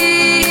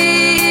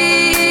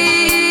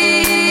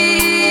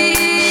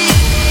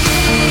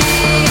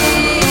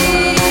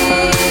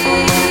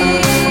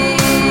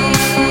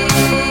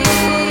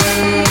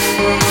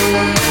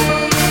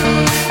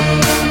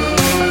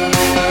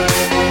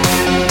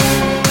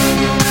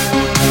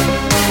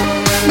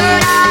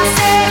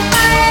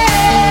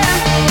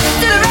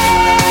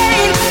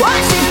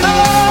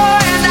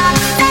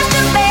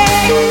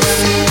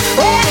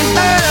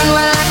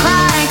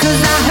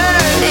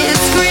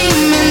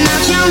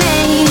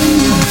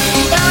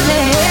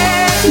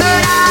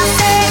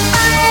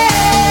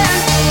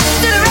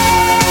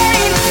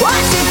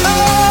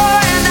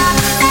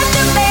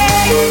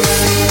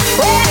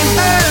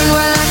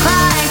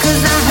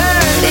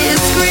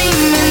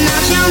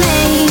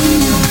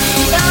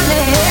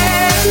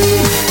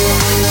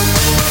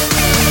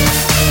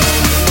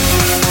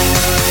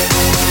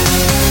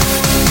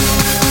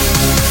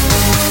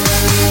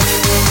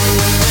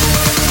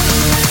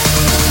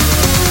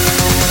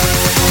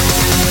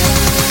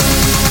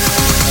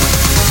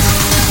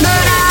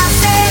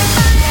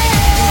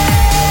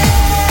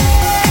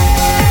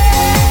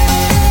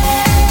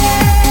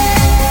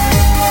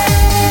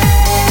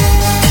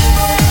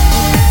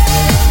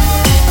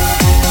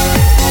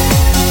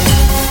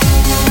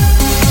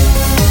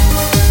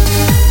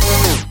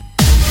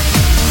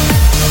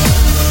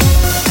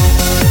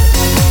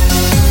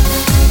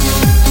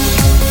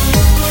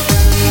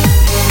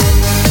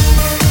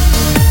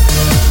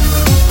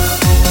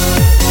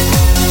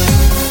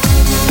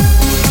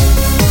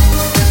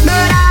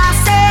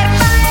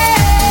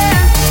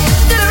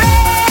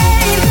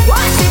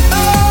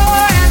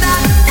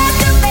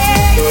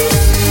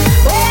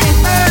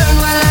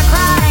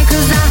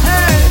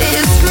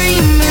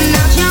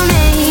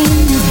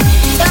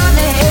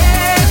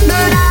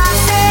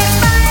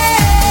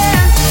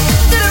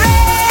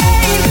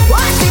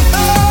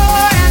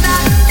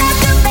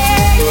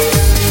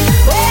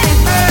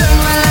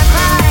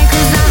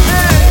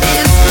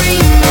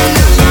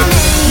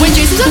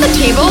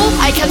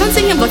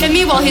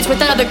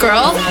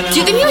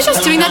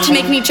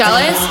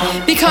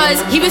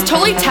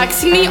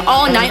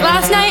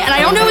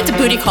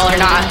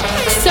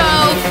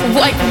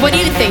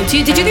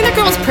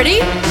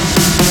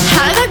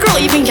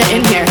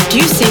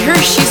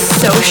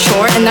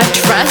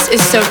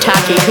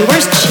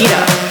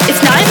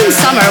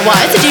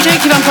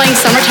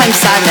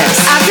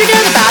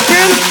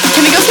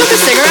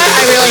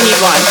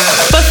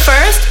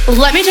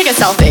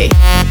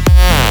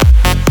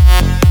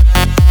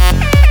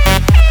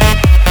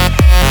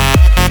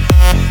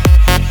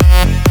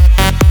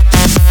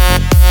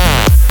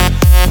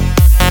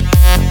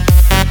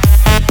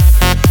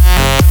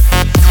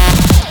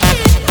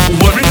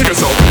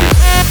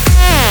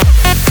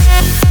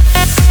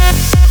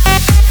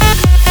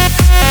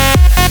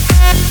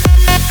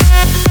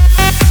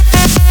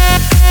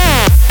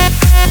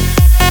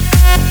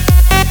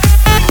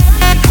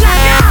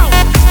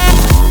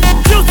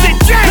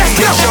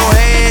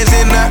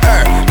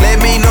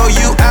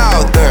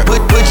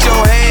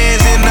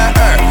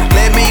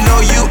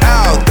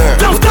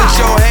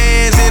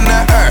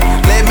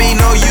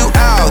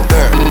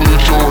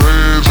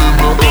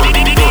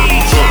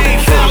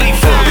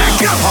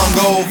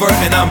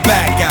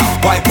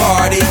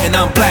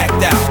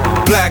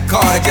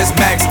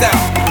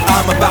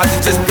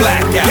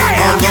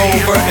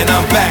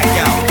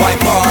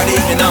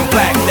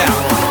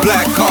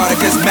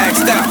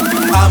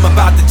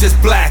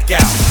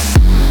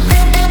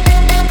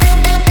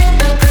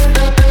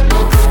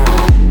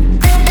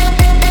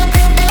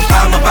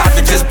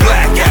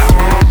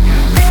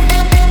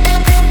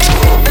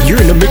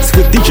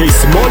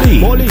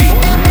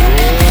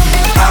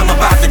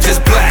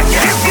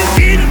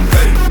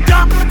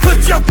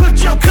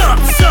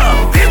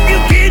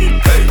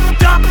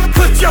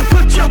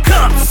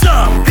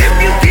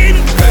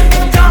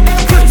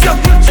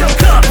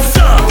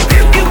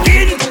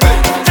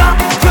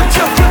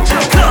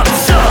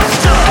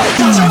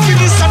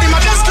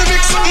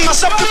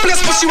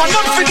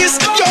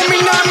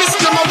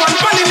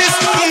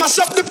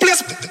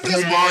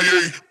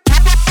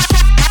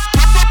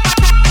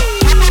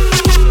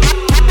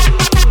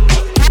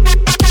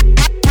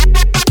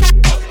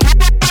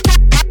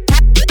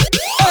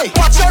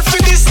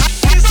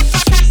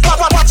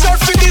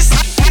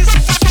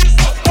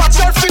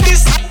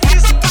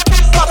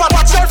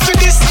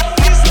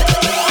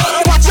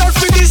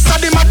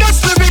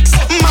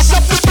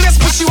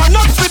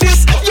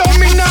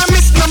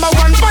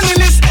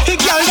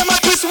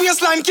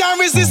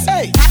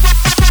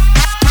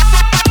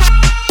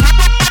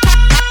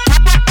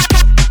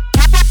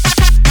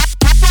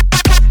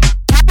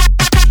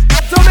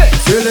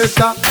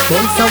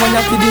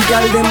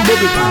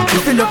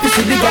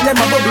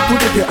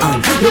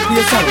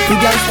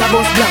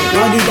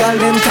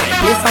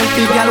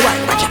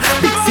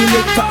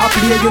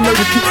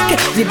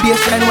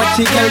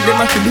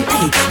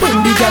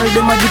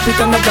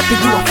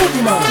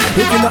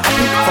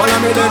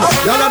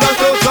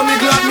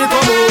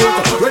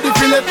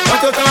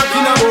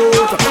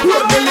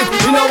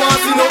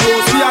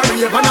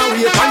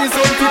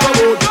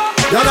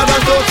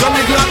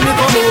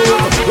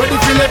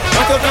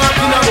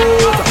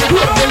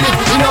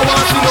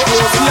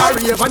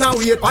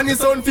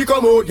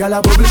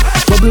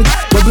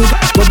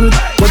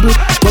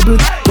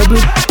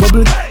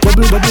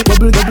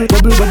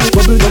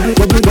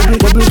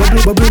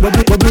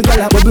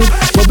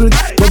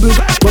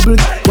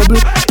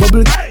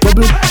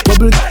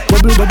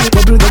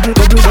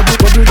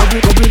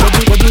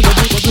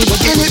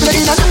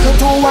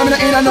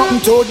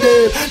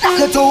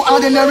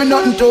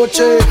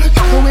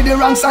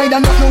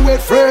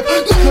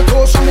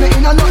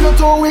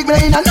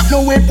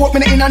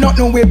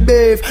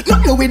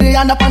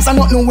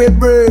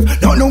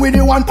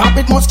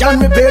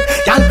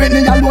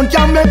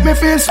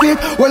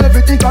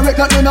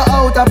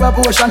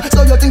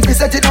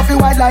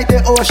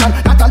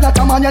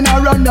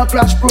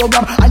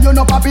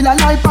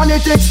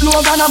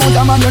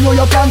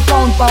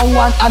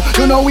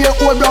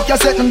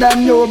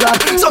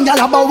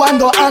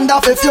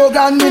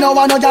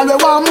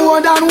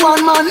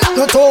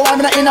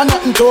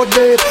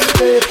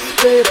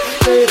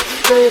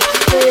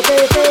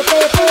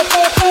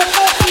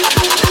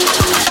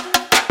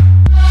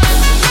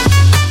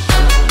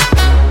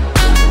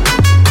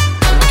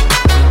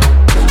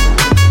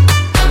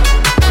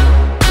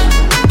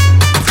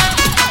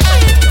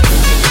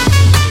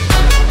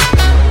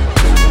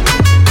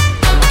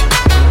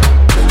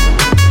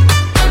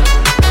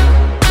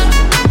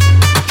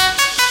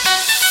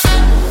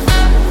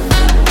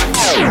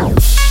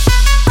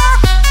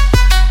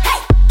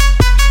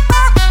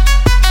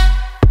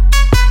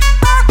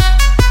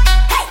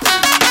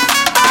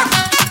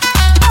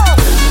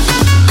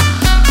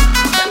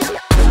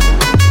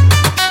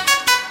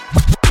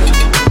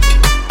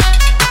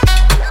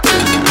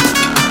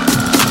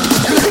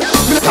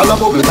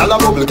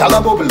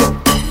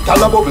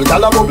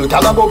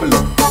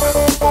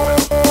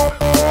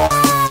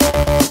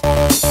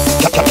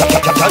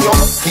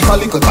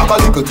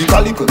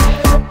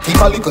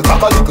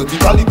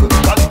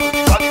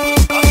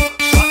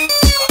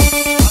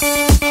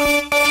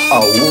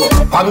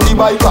 on the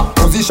bike,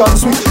 position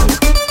switch.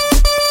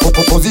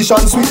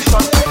 Position switch.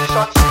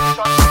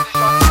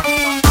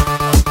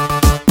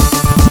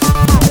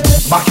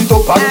 Back it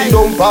up and the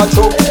dumper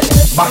truck.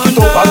 Back it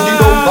up and the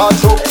dumper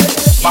truck.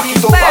 Back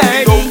it up and the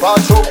dumper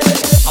truck.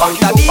 Back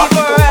it up, back it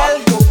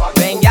up.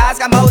 When guys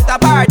come out to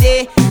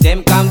party,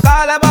 them come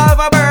call a ball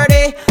for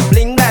birdie.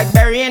 Bling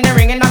blackberry in the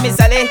ring and I'm Miss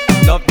Sally.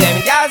 Love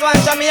them guys want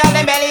show me on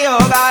them belly, oh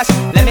gosh.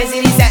 Let me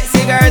see the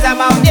sexy girls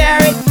I'm out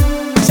there.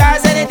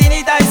 Stars and the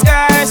teeny tight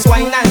skirts.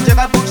 Wine and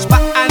juggle, push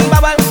back and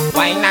bubble.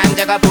 Wine and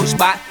juggle, push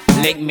back.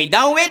 Lick me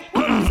down with.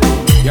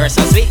 You're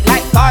so sweet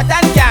like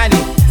cotton candy.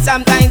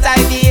 Sometimes I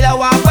feel I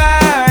want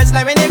words.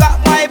 Like when you got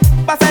my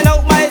passing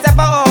out my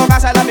zipper. Oh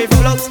gosh, I love me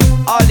full looks.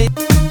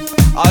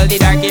 All the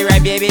darky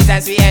red babies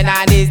and sweet and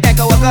handies. Take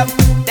a walk up,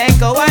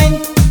 take a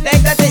wine.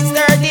 Take a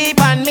 6:30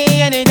 on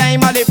me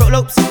anytime. All the fruit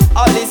loops,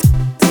 all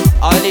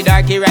the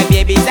darky red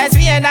babies and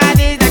sweet and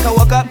handies. Take a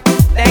walk up,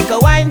 take a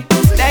wine.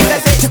 Take a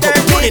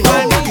 6:30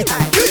 on me.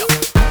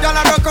 Y'all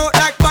a rock out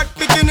like mad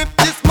bikini.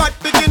 This mad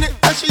bikini,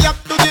 and she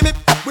have to give me.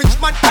 Which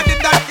man had it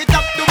that it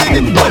have to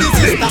give me?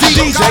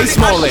 DJ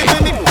Smallie.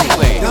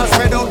 Girls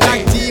spread out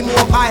like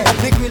T-Mobile.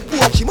 Nick will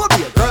poach him up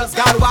here. Girls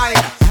gone wild.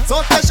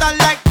 So special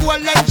like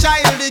golden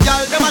child. The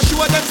girl them a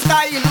show them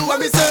style. Who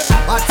me say?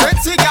 A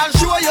sexy girl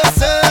show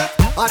yourself.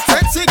 A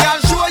sexy girl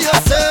show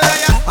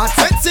yourself. A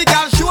sexy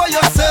girl show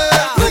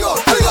yourself. Bring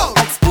out,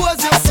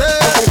 expose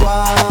yourself.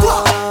 Go.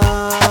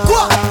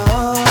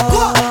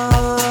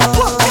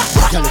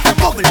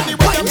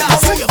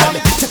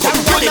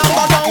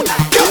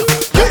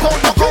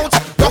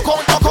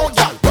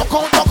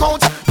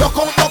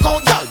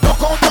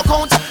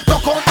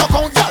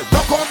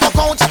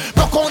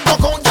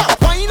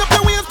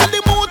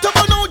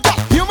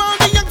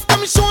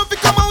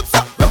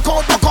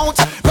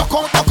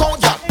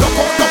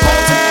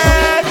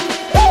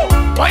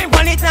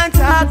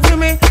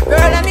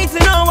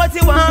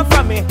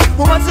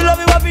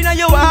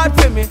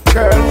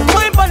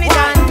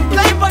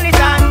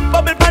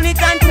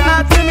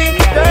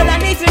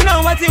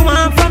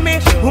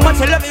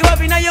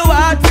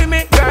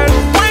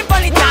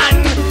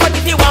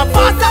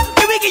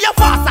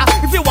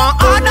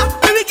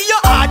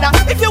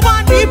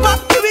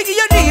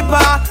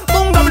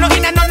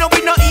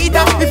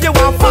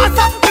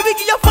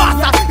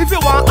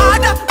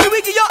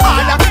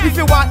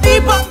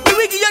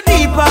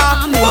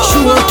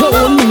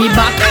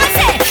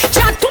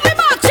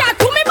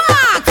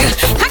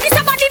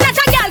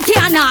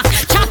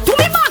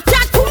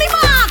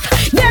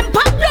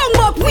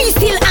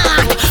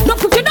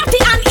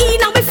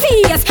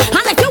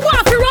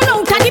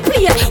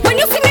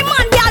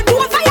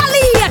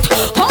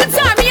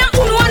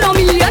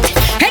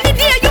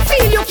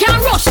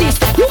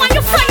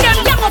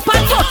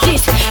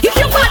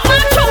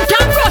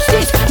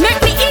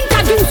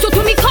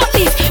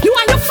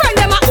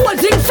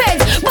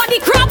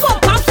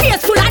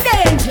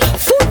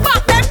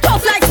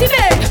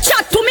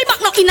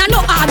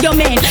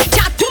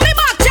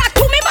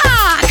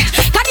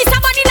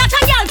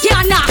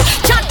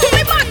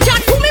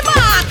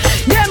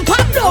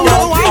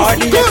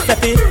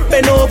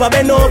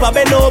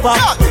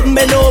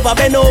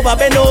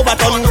 Bend over,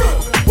 turn.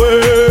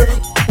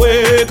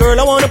 Way, girl,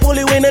 I wanna pull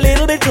you in a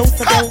little bit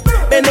closer, girl.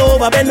 Bend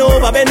over,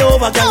 girl. Bend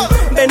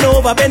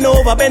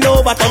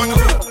over, turn.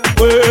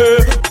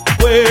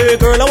 Way,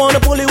 girl, I wanna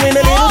pull you in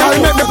a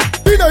little bit.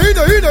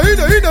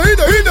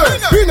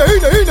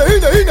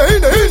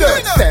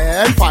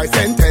 Stand 5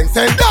 cent, 10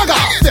 cent, dagger.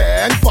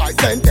 Stand 5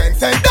 cent, 10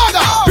 cent,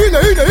 dagger.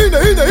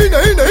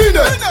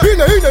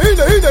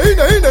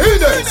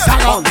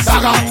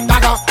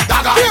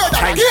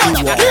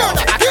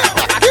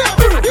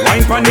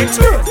 Wine pon it,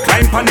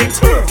 climb pon it,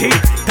 tick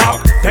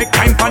tock, take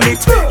time pon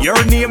it.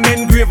 Your name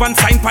engraved and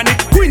sign pon it.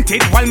 Quint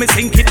it while me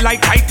sink it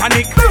like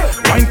Titanic.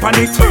 Wine pon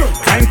it,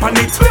 climb pon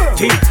it,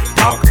 tick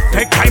tock,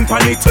 take time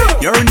pon it.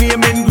 Your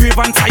name engraved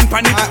and sign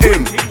pon it.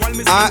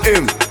 I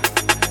am.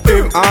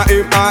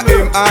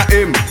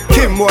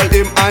 Kim wall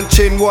him and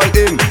chin wall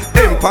him.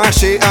 Him pan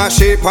shape and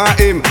shape on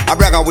him. A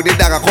bragger with the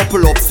dagger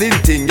couple up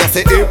sinting. You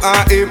say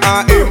I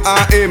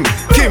am.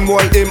 Kim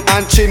wall him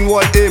and chin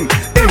wall him.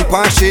 Him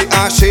pan shape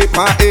and shape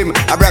on him.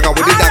 A bragger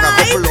with the dagger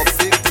couple up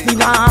sinting. Me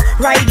want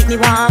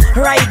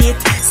ride it.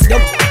 Sit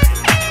down,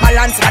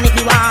 balance on it.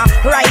 Me want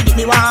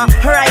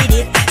ride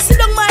it. Sit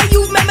down, my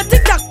youth, make me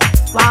tick tock.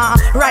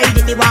 Ride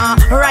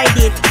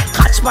it.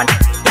 Catch man,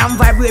 damn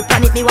vibrate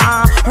on it. Me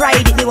want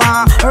ride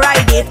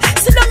it.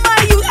 Sit down, my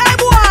youth, hey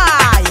boy.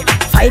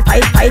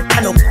 5,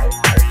 and up.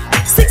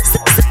 6,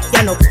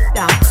 and up.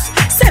 That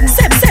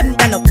 7,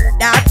 and up.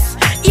 That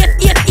 8,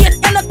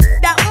 and up.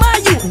 That my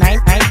youth 9,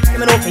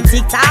 me know fi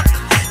tick tock.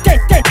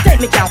 10,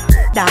 me count.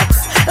 That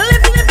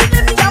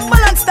 11, and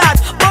balance that.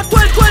 But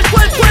 12.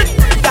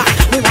 That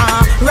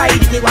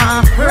me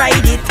want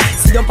ride it.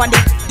 Sit down on the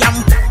yam.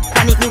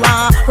 Panic me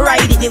want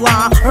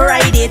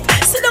ride it.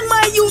 Sit down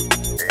my youth.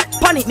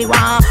 Panic me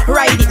want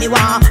ride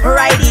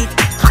it.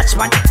 Catch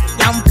man,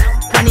 yam.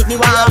 Panic me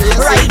want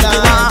ride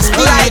it.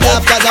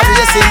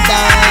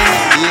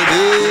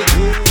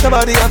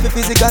 Somebody have to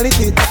physically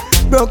fit.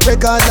 Broke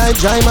record like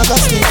Dry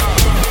Magazine.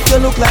 You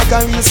look like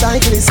a real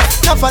cyclist.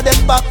 Enough of them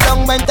pop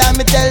down when time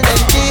me tell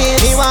them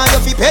this. Me want you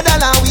fi pedal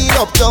and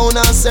wheel up down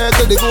and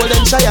circle the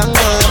golden triangle.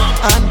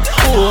 And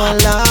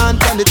hold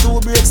on from the two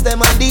brakes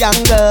them and the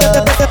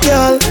angle.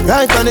 Girl,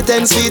 ride on the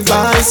 10-speed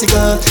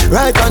bicycle,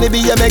 ride on the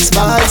BMX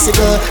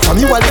bicycle. From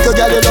you a little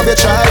girl you love your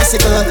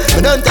tricycle.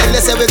 But don't tell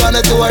you say we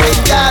gonna tour it,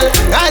 girl.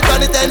 Ride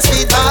on the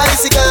 10-speed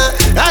bicycle,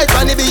 ride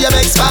on the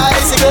BMX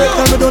bicycle.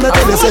 And we don't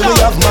tell you say we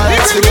have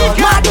miles to go.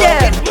 Mad,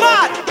 yeah,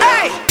 mad,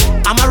 hey.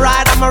 I'ma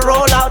ride, I'ma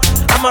roll out.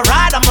 I'ma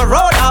ride, I'ma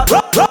roll out.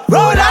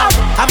 Roll out.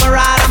 I'ma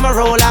ride, I'ma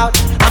roll out.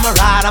 I'ma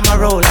ride,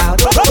 I'ma roll out.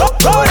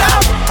 Roll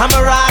out. I'ma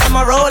ride,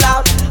 I'ma roll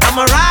out.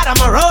 I'ma ride,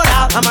 I'ma roll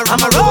out. I'ma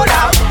roll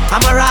out.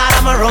 I'ma ride,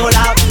 I'ma roll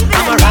out.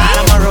 I'ma ride,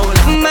 I'ma roll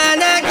out.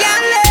 Man, I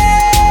can't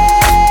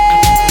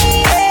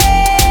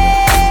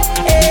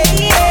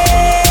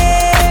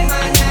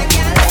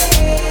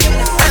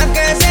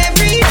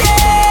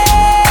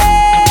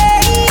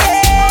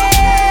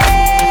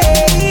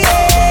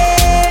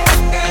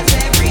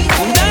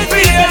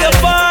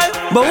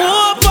but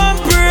hope and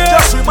pray.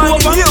 Just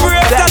reminding you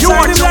that you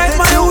are tuned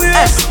into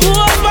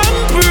Hope and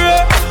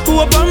pray.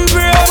 Hope and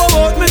pray.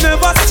 About me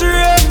never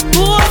stray.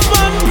 Hope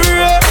and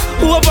pray.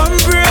 Hope and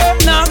pray.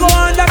 Now go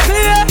on the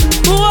clear.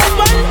 Hope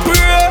and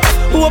pray.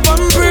 Hope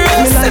and pray.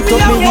 Me light up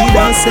me weed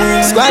and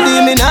say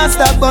Squaddy me not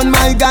stop on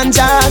my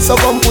ganja. So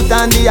come put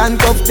on the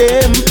handcuff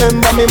them.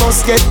 Remember me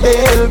must get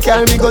bail.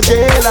 Carry me go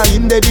jail and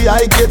in the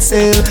I get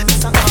sale.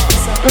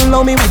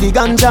 Love me with the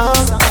ganja.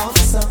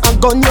 A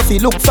gun you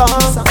fi look for.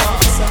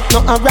 No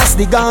harass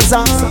the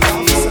Gaza.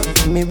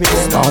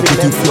 Start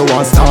it if you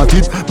want start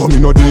it, but me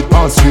no do it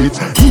past street.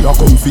 Me no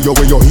come for you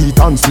where you eat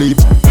and sleep,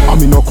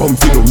 and me no come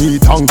for you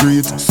meet and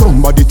greet.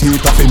 Somebody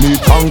take off a meat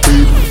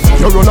concrete.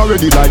 You run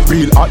already like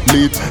real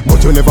athlete,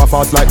 but you never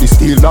fast like the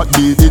steel that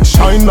beat. It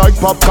shine like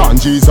popcorn,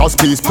 Jesus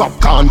peace.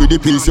 Popcorn with the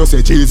piece, you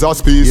say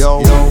Jesus peace.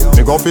 Yo,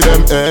 me go for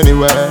them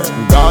anywhere.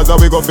 Gaza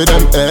we go for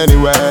them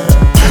anywhere.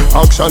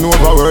 Action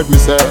over word me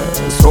say,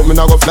 so me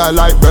no go fly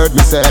like bird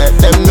me say.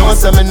 Them know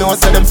say me know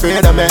say them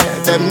afraid of me.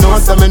 Them know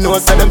say me know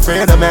say them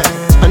afraid of me.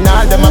 And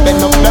all them a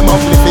bend up them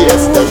ugly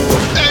face.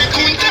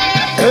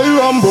 Hey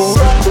Rambo,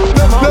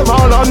 them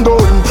all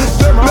undone,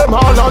 them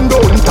all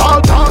undone.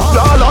 Talk,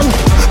 darling.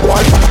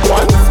 One,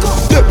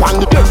 dip on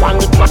the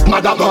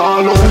mother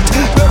gone out.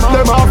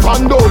 Them all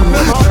undone,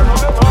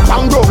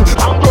 bang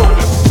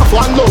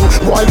one low,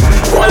 one.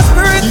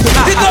 Spirit,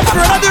 it no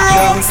brother.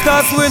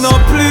 Youngsters we no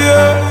play,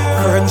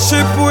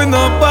 friendship we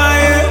no buy.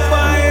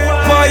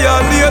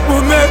 Violate we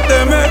make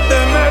them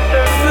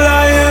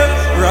fly.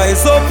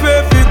 Rise up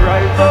every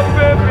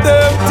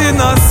them in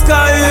the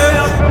sky.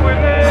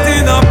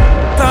 In a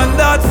and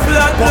that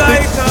flat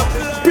like a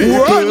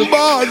one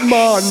bad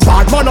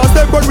man as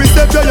them when we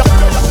step there.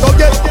 Don't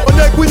get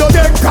connect with no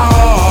get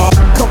car.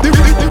 Come the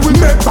we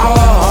make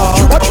car.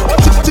 You watch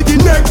the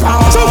neck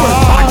car. So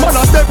bad man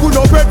as them we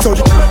no break so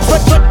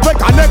we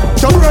connect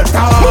to red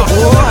car.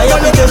 Oh, I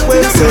have to get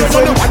well safe.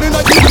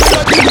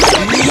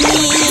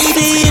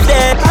 See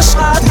that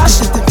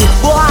dash it.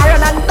 Boy,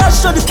 and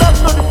dash the stuff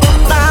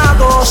now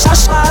go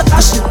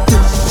dash it.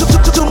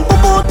 Jump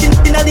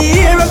in the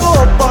air go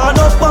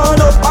pan up.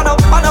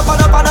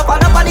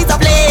 It's a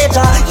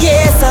pleasure.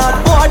 Yes,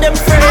 boy, them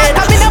friends.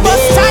 I'm in a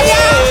bus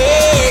tire.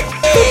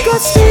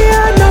 Because fear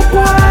no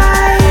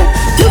boy.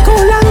 Look how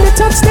long they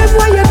touch them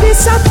while you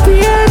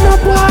disappear no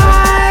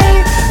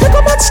boy. Look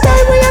how much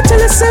time we are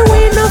till us say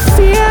we no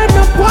fear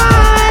no boy.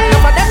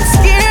 None of them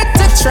scared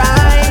to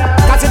try.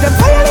 Cause if them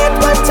violate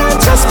one time,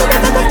 just for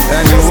another.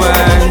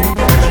 Anyway,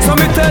 so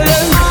me tell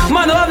them,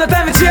 man, I have no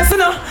time for chasing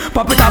now.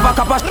 Pop it up a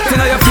cup of shit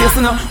in your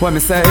face now. What me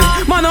say?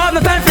 Man, I have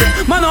no time for it.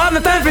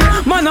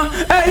 Man,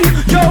 hey,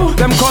 yo,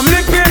 them come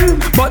licking,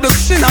 but the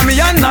shit on me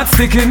and not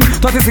sticking.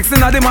 36 in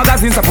the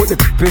magazines I put the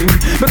tip in.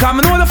 Because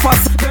me know the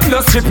fast, them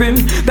just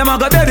tripping. Them I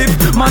got dead if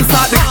man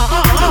start the.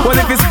 Well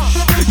if it's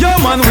yo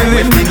man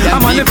willing,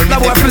 I'm on the floor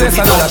boy place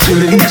another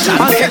chilling.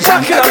 And keep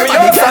checking on me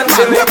out and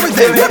chilling.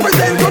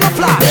 Represent to the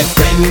flag.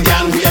 When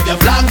gang wave your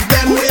flag,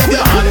 them wave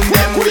your hand,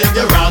 them wave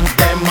your rock,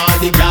 them all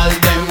the gal,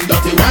 them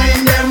dirty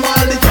wine, them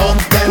all the talk,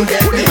 them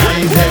get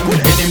behind them.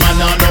 Any man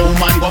or no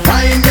man go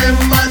find them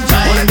and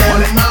join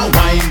them and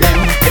wine them.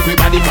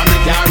 Everybody from the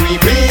carry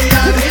pay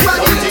and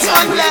everything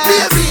on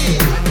baby.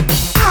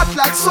 Hot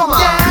like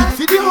summer, big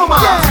for the hummer.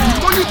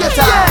 Money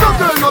getter, no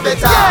girl no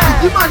better.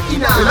 The man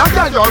inna, the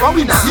girl you're a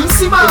winner.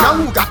 Sim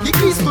man, who got the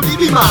keys to the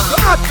beamer.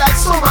 Hot like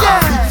summer,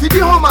 big for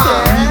the hummer.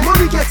 Big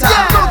money getter,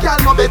 no girl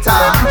no better.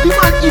 The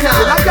man inna,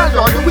 the girl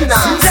you're the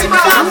winner. Sim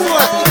man,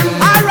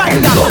 alright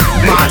now.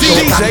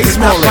 DJ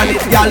Smallie,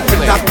 girl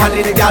tick tock on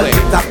it, the girl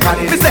tick tock on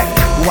it. Me say,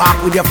 walk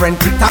with your friend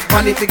tick tock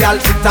on it, the girl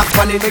tick tock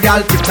on it, the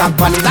girl tick tock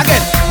on it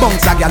again.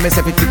 Bounce a girl, me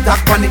say, tick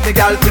tock on it, the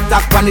girl tick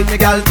tock on it, the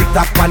girl tick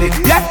tock on it.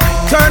 Yeah,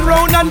 turn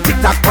round and tick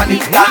tock on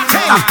it, girl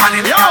tick tock on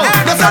it. Yo,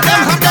 yes I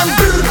them have them.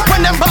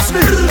 When them bust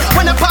me,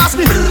 when they pass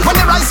me, when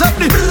they rise up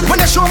me, when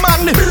they show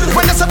man me,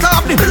 when they set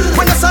up me,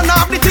 when they sun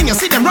up the thing, you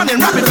see them running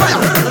rapid fire.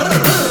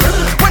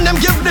 When them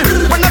give me,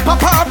 when they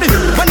pop up me,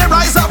 when they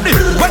rise up me,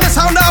 when they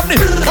sound up me.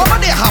 happening? Over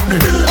there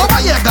happening?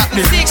 Over here got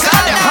this.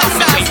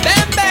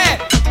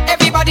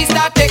 Everybody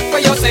start take for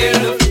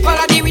yourself.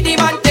 Follow the rhythm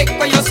and take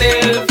for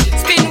yourself.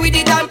 Spin with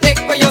it and take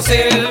for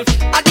yourself.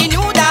 And the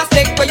new dance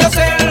take for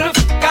yourself.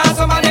 Cause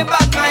some of them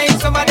bad mind,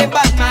 some of them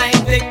bad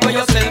mind. Take for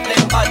yourself,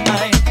 them bad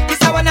mind.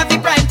 This a one of the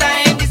prime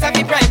time, this a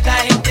the prime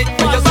time. Take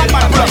for yourself. Bad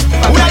man pull up.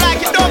 Who I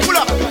like it, don't pull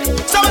up.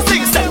 Someone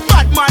sing, say,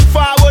 bad man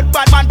forward,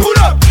 bad man pull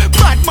up.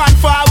 Bad man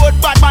forward,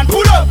 bad man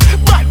pull up.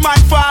 Bad man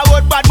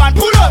forward, bad man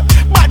pull up.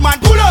 Bad man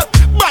pull up.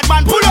 Bad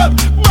man pull up.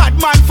 Bad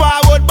man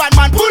forward, bad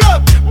man pull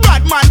up.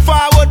 Bad man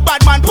forward,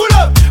 bad man pull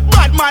up.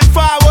 Bad man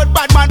forward,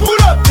 bad man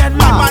pull up. Bad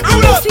man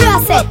pull up.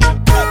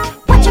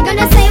 What you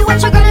gonna say?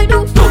 What you gonna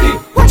do?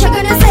 What you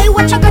gonna say?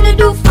 What you gonna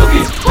do?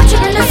 What you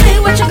gonna say?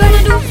 What you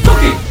gonna do?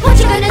 What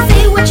you gonna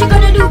say? What you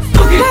gonna do?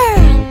 Girl,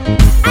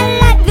 I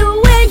like the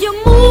way you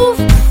move.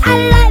 I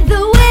like the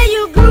way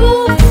you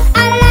groove. I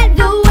like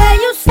the way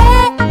you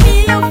set me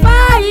on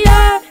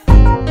fire.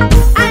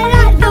 I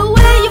like the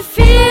way you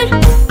feel.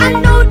 I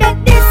know that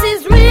this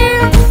is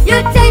real.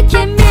 You're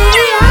taking me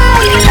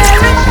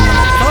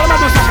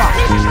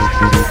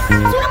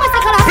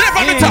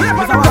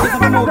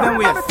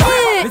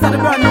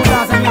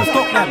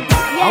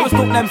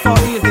Stuck them so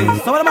easy.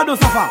 So what am I do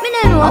so far? I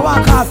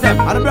want to cast them.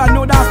 And the brand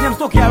new dance name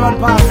stuck here run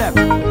past them.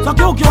 So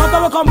QQ, what do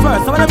we come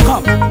first? So when them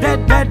come?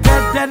 Dead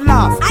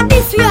last. And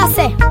this you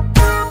say.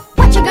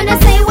 What you gonna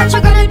say? What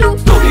you gonna do?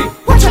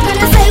 What you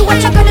gonna say?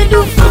 What you gonna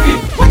do?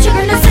 What you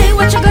gonna say?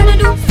 What you gonna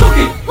do?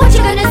 What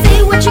you gonna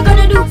say? What you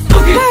gonna do? Girl,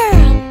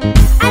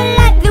 I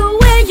like the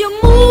way you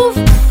move.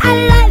 I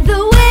like the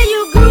way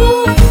you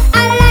groove. I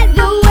like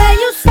the way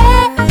you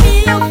set me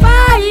on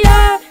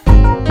fire.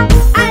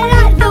 I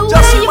like the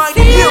way you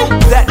feel.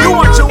 That you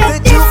want your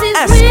this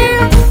is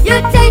real.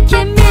 You're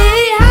taking me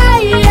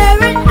higher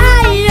and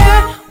higher.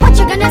 What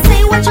you gonna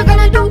say? What you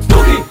gonna do?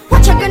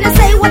 What you gonna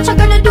say? What you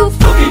gonna do?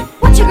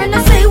 What you gonna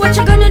say? What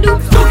you gonna do?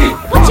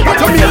 What you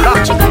gonna say?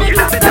 What you gonna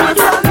do?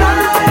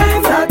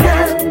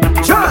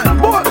 John,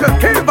 Walker,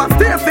 Cave and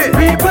Stacy.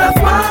 People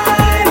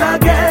smile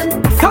again.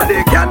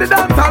 Sadiq and the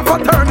dancehall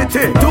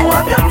fraternity. Do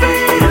what you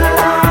feel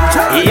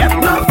like. Yep.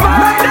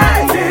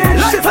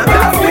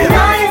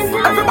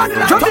 Everybody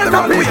Jamaica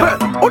people,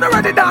 who not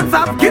ready dance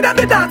up? Give them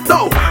the dance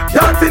now.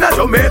 Dancing at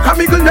Jamaica,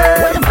 middle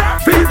name.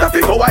 Visa fi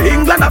go a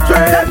England a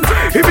train.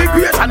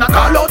 Immigration a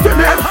call out your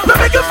name. No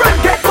make your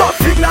friend get caught.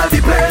 Signal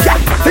the plane.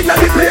 Signal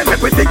the plane,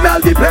 make we signal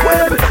the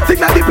plane.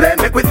 Signal the plane,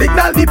 make we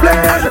signal the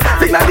plane.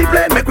 Signal the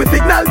plane, make we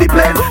signal the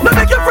plane. No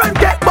make your friend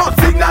get caught.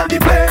 Signal the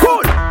plane.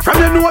 Cool. From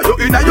you know you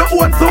in your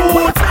own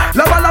suit.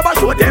 Lava lava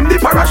show them the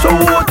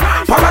parachute.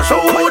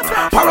 Parachute,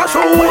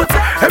 parachute.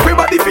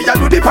 Everybody feel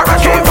do the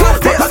parachute.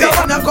 But the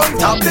one come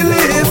top the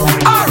list.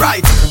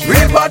 Alright,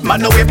 real bad man,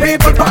 no way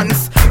people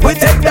pants. We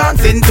take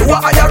dancing to a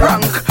higher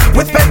rank.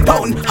 We spend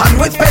pound and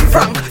we spend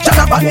franc.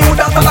 Jonathan new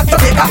dance like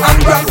Jamaica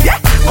and Grand. Yeah,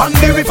 on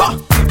the river,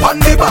 on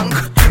the bank.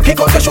 Kick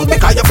out the shoes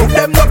because you put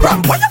them no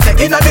cramp. Why you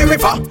taking on the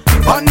river,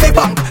 on the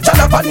bank?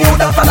 Jonathan new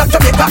dance like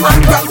Jamaica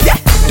and Grand. Yeah,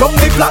 down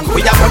the flank,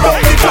 we are going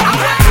down the flank.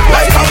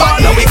 Like a ball,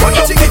 now we go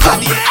down the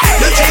flank.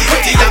 The chick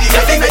ready, ready,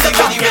 ready, ready,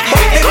 ready.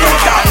 The new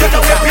dance, you know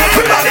we're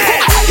ready, ready.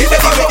 You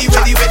never ready,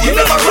 ready, ready, you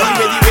never run,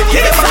 ready, ready. You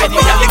never ready,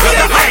 ready,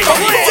 ready, ready.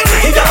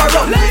 You never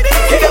run,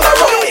 you never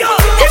run.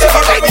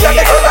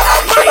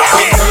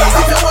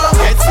 If you want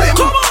get slim,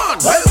 come on.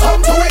 Welcome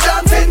to a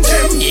dancing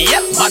gym.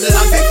 Yep, model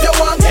if you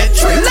want get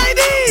trim.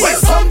 Ladies,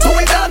 welcome to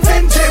a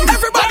dancing gym.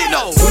 Everybody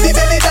know. Do the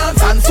belly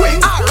dance and swing.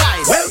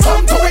 Alright,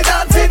 welcome to a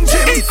dancing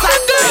gym. It's a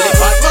good.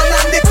 Elephant man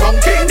and the crown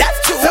king. That's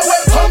true. So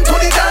welcome to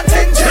the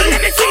dancing gym. Let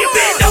me see you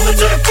bend over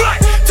to the front.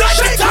 Touch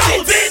it,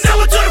 bend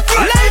over to the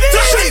front. Ladies,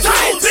 touch it,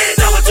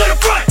 bend over to the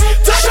front.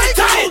 Touch it,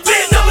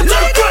 bend over to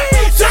the front.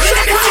 Touch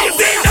it, bend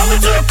over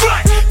to the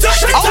front.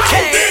 Touch it,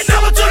 bend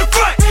over to the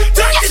front.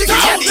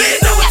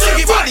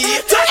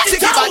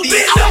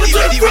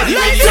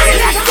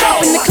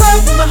 In the club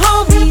with my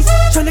homies,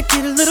 tryna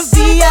get a little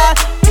VI,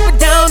 keep it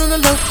down on the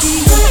low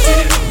key.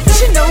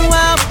 She know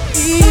how I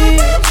feel.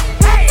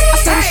 I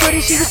saw the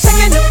shorty, she was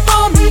checking up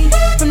on me.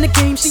 From the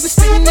game, she was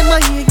spitting in my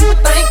ear. You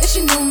would think that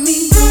she knew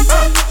me.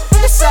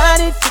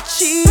 Decided to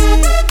cheat.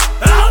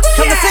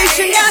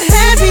 Conversation got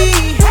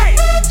heavy.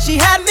 She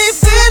had me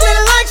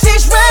feeling like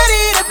she's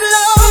ready to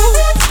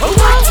blow.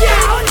 Watch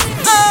out!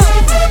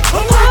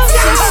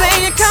 She's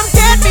saying, "Come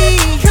get me."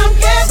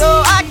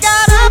 So I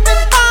got up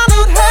and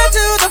followed her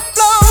to the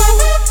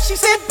floor. She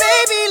said,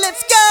 "Baby,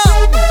 let's go."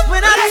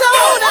 When I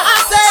told her,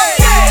 I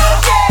said,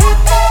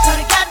 so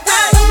they got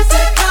down, she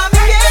said, "Come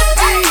and get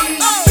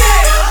me." I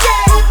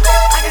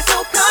got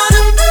so caught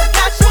up,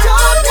 that she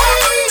told me,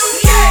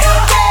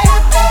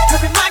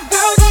 "Hurry, my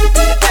girl, you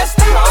be the best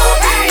of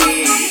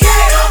me."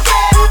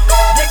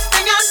 Next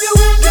thing I knew,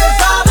 she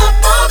was all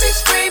up on me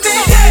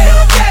screaming.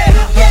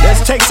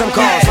 Let's take some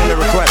calls from the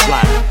request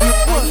line.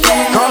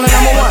 Caller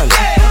number one.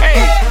 Hey,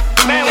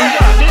 man,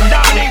 what's up? This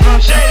Dominique from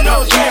Shady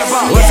No Trip.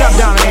 What's up,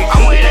 Dominique? I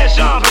want to hear that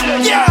song from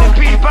Lil John and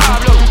P.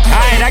 Pablo.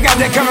 Alright, I got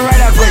that coming right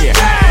up for you.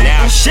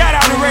 Now, shout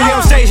out the radio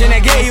station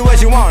that gave you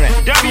what you wanted.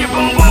 W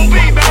Boom Boom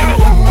B, baby.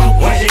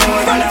 What you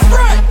doing, brother?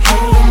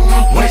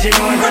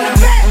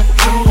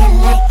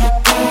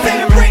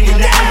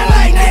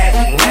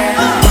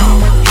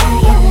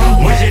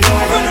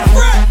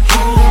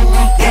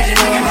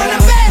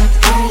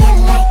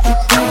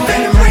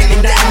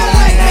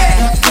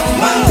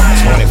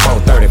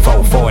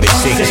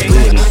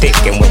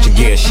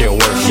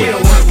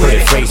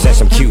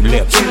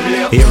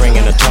 Earring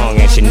in her tongue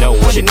and she know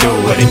what to do.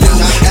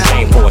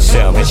 Game for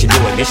herself and she do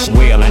it this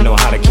well. I know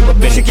how to keep a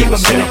bitch, keep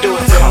herself.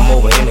 Come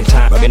over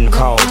anytime, I've been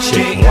called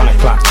chick. 1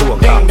 o'clock, 2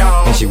 o'clock,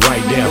 and she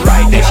right there.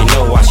 And she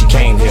know why she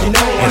came here,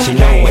 and she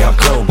know where her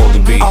clothes supposed to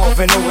be.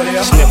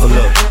 Sniff a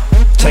little,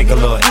 take a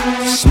look,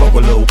 smoke a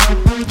little,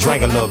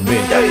 drink a little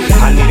bit.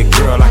 I need a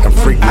girl I can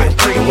freak with,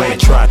 the way to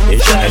try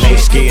it, and ain't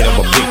scared of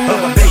a beat.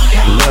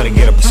 Love to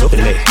get up so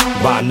lit,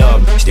 buy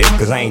another bitch,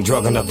 cause I ain't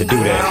drunk enough to do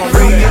that.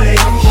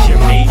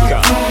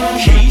 Shamika,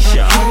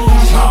 Keisha,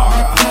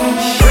 Tara,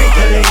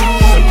 Shakely,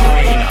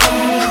 Sabrina,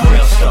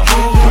 Crystal,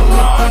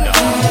 Miranda,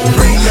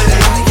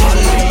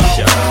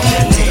 Alicia,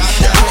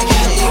 Janisha,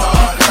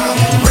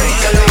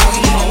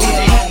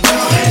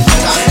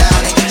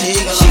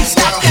 She's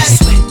got that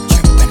sweat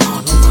dripping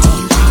all over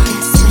your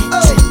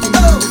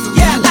body.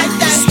 Yeah, like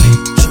that.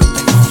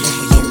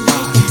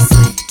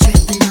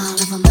 Dripping all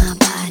over my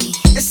body.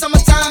 It's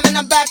summertime and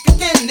I'm back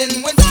again.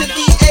 Then went to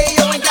the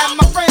AO and got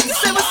my friends.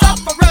 Say what's up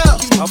for real.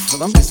 I'm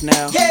Columbus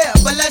now. Yeah,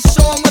 but let's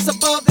show 'em what's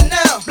above the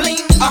now.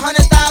 Bling,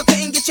 100,000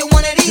 couldn't get you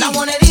one of these. Not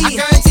one of these. I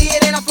guarantee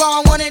it ain't a flaw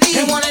on one of these.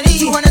 Ain't one of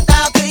these.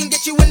 200,000 couldn't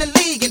get you in the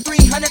league, and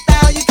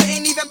 300,000 you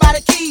couldn't even buy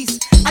the keys.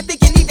 I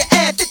think you need to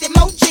add 50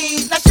 more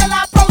G's. Now shall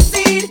I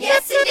proceed?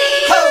 Yes,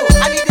 indeed. Ho,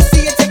 I need to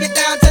see you take it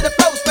down to the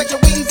floor. Spread your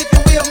wings if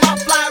you will, my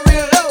fly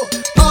real low.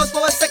 Pause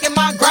for a second,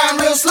 my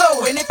grind real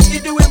slow. And if you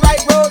do it right,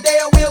 roll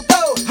there we'll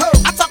go. Ho,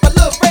 I talk a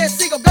little Fred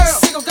single girl.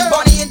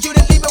 Bonnie and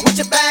Judy leave it with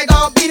your bag,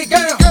 I'll be the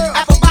girl.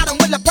 Apple bottom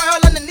with a pearl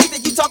underneath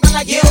it. You talking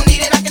like you don't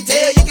need it, I can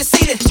tell you can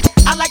see it.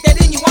 I like that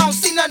in you, I don't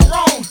see nothing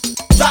wrong.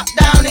 Drop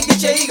down and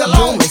get your eagle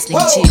on.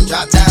 Whoa.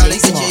 Drop down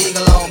and get your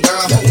eagle on,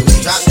 girl.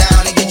 Drop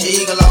down and get your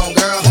eagle on,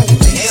 girl.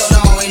 Hell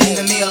no, ain't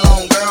leaving me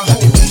alone, girl.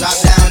 Drop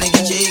down and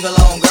get your eagle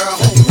on, girl.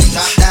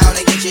 Drop down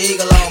and get your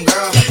eagle on,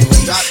 girl.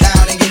 Drop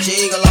down and get your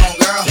eagle on,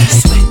 girl.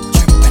 Sweat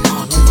dripping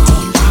all over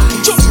your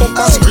body. Jump up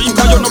and scream,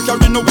 cause you no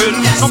carry no well.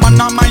 No man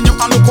not mind you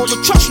and look how you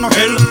trash no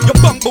hell. Your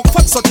bank book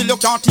fat so till you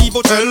can't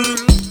even tell.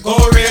 Go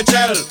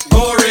Rachel,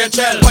 go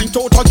Rachel. Point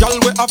out a gal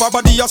we have a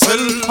body a sell.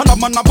 And a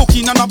man a book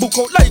in and a book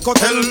out like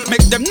hotel.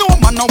 Make them know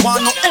man no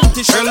want no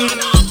empty shell.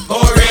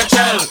 Go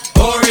Rachel,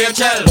 go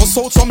Rachel. Bust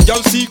out some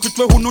gal secret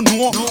we who no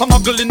know. A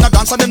muggle in a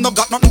dance and them no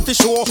got nothing to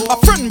show. A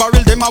friend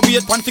barrel them a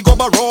wait pan fi go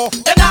barrow.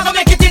 Them not gonna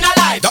make it in a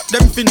life. That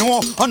them fi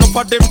know. Enough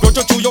of them grudge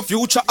you to your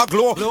future a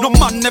glow. No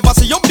man never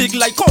see you big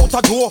like out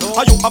a door.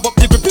 Are you have up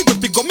the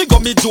grippy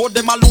gummy door.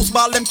 Them a loose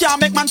ball them can't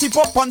make man tip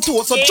up on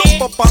toe. So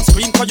jump up and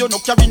scream cause you no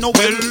carry no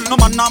well. No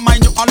man not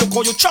mind you and look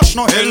how you trash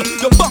no hell.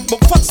 Your bank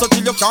book fat so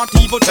till you can't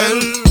even tell.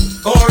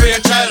 Go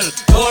Rachel,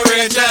 go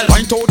Rachel.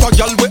 Point out a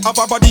gal we have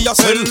a body a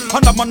sell.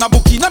 And a man a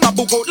book in and a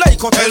book out like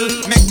hotel.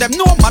 Make them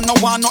know man no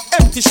want no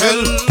empty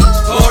shell.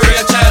 Go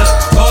Rachel,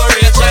 go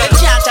Rachel.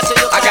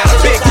 I got a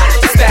big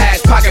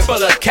stash, pocket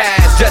full of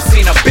cash. Just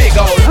seen a big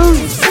old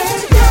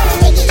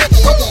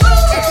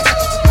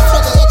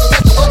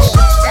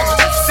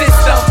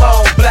system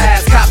on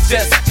blast. Cops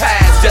just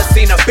passed. Just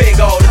seen a big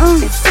old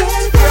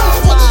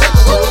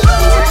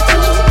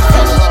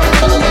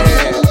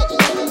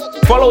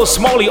Follow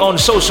Smallie on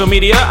social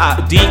media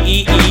at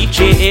DEEJAYSMALLIE.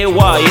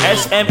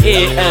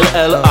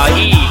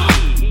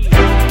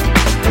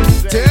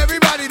 To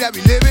everybody that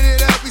be living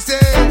it up, we say.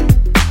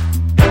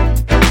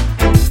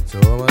 So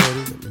everybody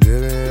that be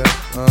living it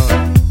up.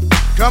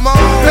 Come on,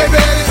 baby,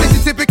 this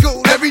is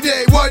typical. Every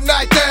day, one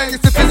night thing.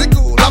 It's a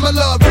physical. I'ma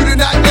love you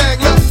tonight,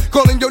 dang. Love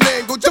calling your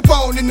name, go jump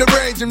on in the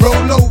range and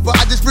roll over.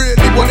 I just really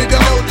wanted to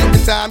hold you.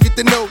 This time, get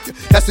to know you.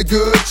 That's a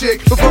good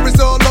chick. Before it's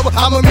all over,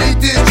 I'ma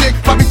meet this chick.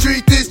 Probably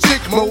treat this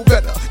chick more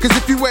better. Cause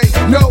if you ain't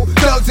no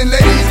thugs and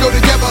ladies go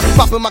together.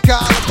 Poppin' my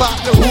collar, pop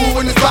the who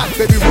in the spot.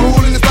 Baby,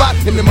 rule in the spot.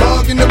 In the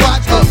mug, in the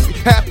watch.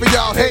 Half of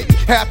y'all hate me,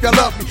 half y'all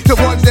love me. The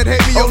ones that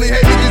hate me only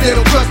hate me cause they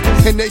don't trust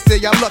me. And they say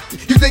I'm lucky.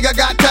 You think I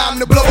got time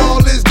to blow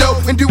all this dough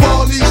and do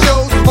all these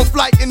shows? On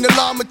flight in the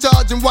llama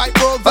charging white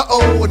robes.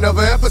 Uh-oh,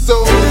 another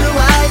episode. Do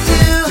I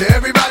do? To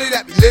everybody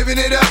that be living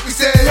it up, we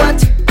say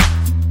what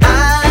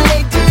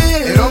I do.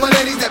 And all my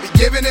ladies that be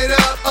giving it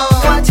up,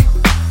 what you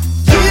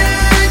do.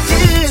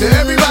 To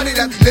everybody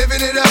that be living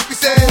it up, we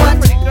say what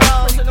do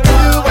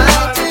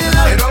I do.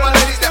 And all my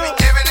ladies that be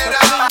giving it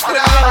up.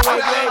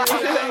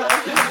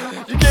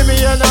 You give me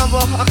your number,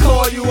 I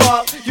call you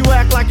up. You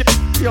act like you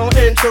don't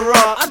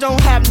interrupt. I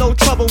don't have no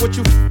trouble with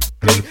you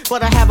me,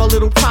 but I have a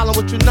little problem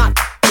with you not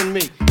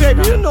me.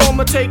 Baby, you know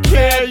I'ma take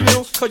care of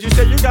you. Cause you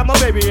said you got my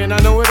baby and I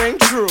know it ain't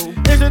true.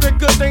 Is it a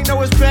good thing?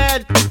 No, it's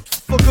bad.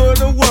 For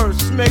good or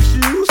worse, makes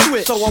you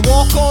switch. So I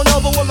walk on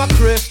over with my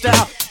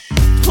crystal.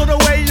 Put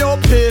away your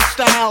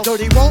pistol.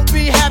 Dirty won't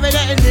be having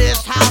it in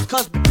this house.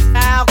 Cause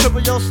I'll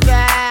cripple your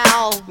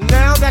style.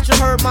 Now that you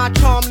heard my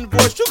charming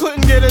voice, you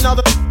couldn't get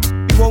another.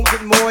 You won't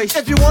get moist.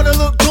 If you wanna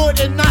look good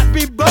and not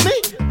be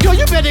bummy, yo,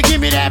 you better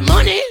give me that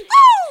money.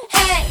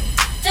 Hey,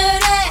 dirty.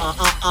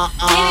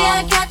 Baby,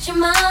 I got your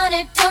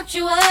money, don't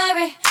you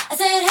worry. I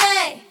said,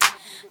 hey,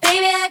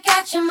 baby, I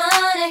got your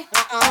money.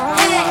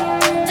 Hey,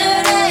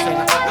 dirty.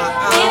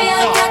 Baby,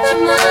 I got your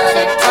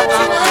money, don't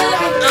you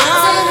worry. I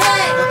said,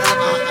 hey,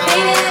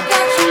 baby, I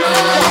got your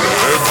money.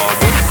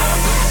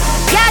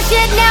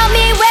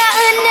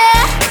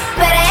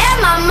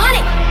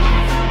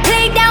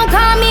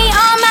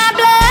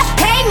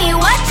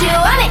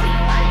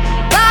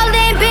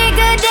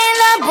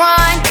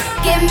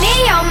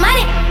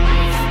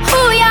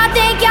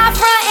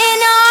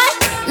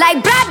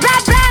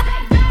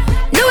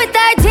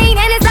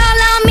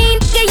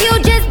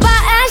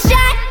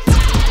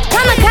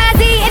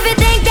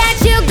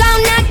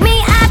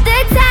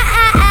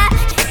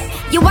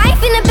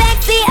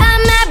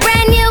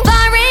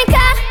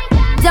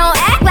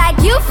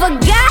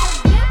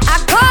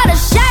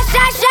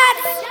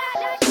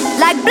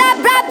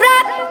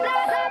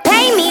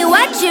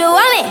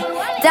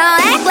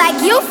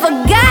 forget.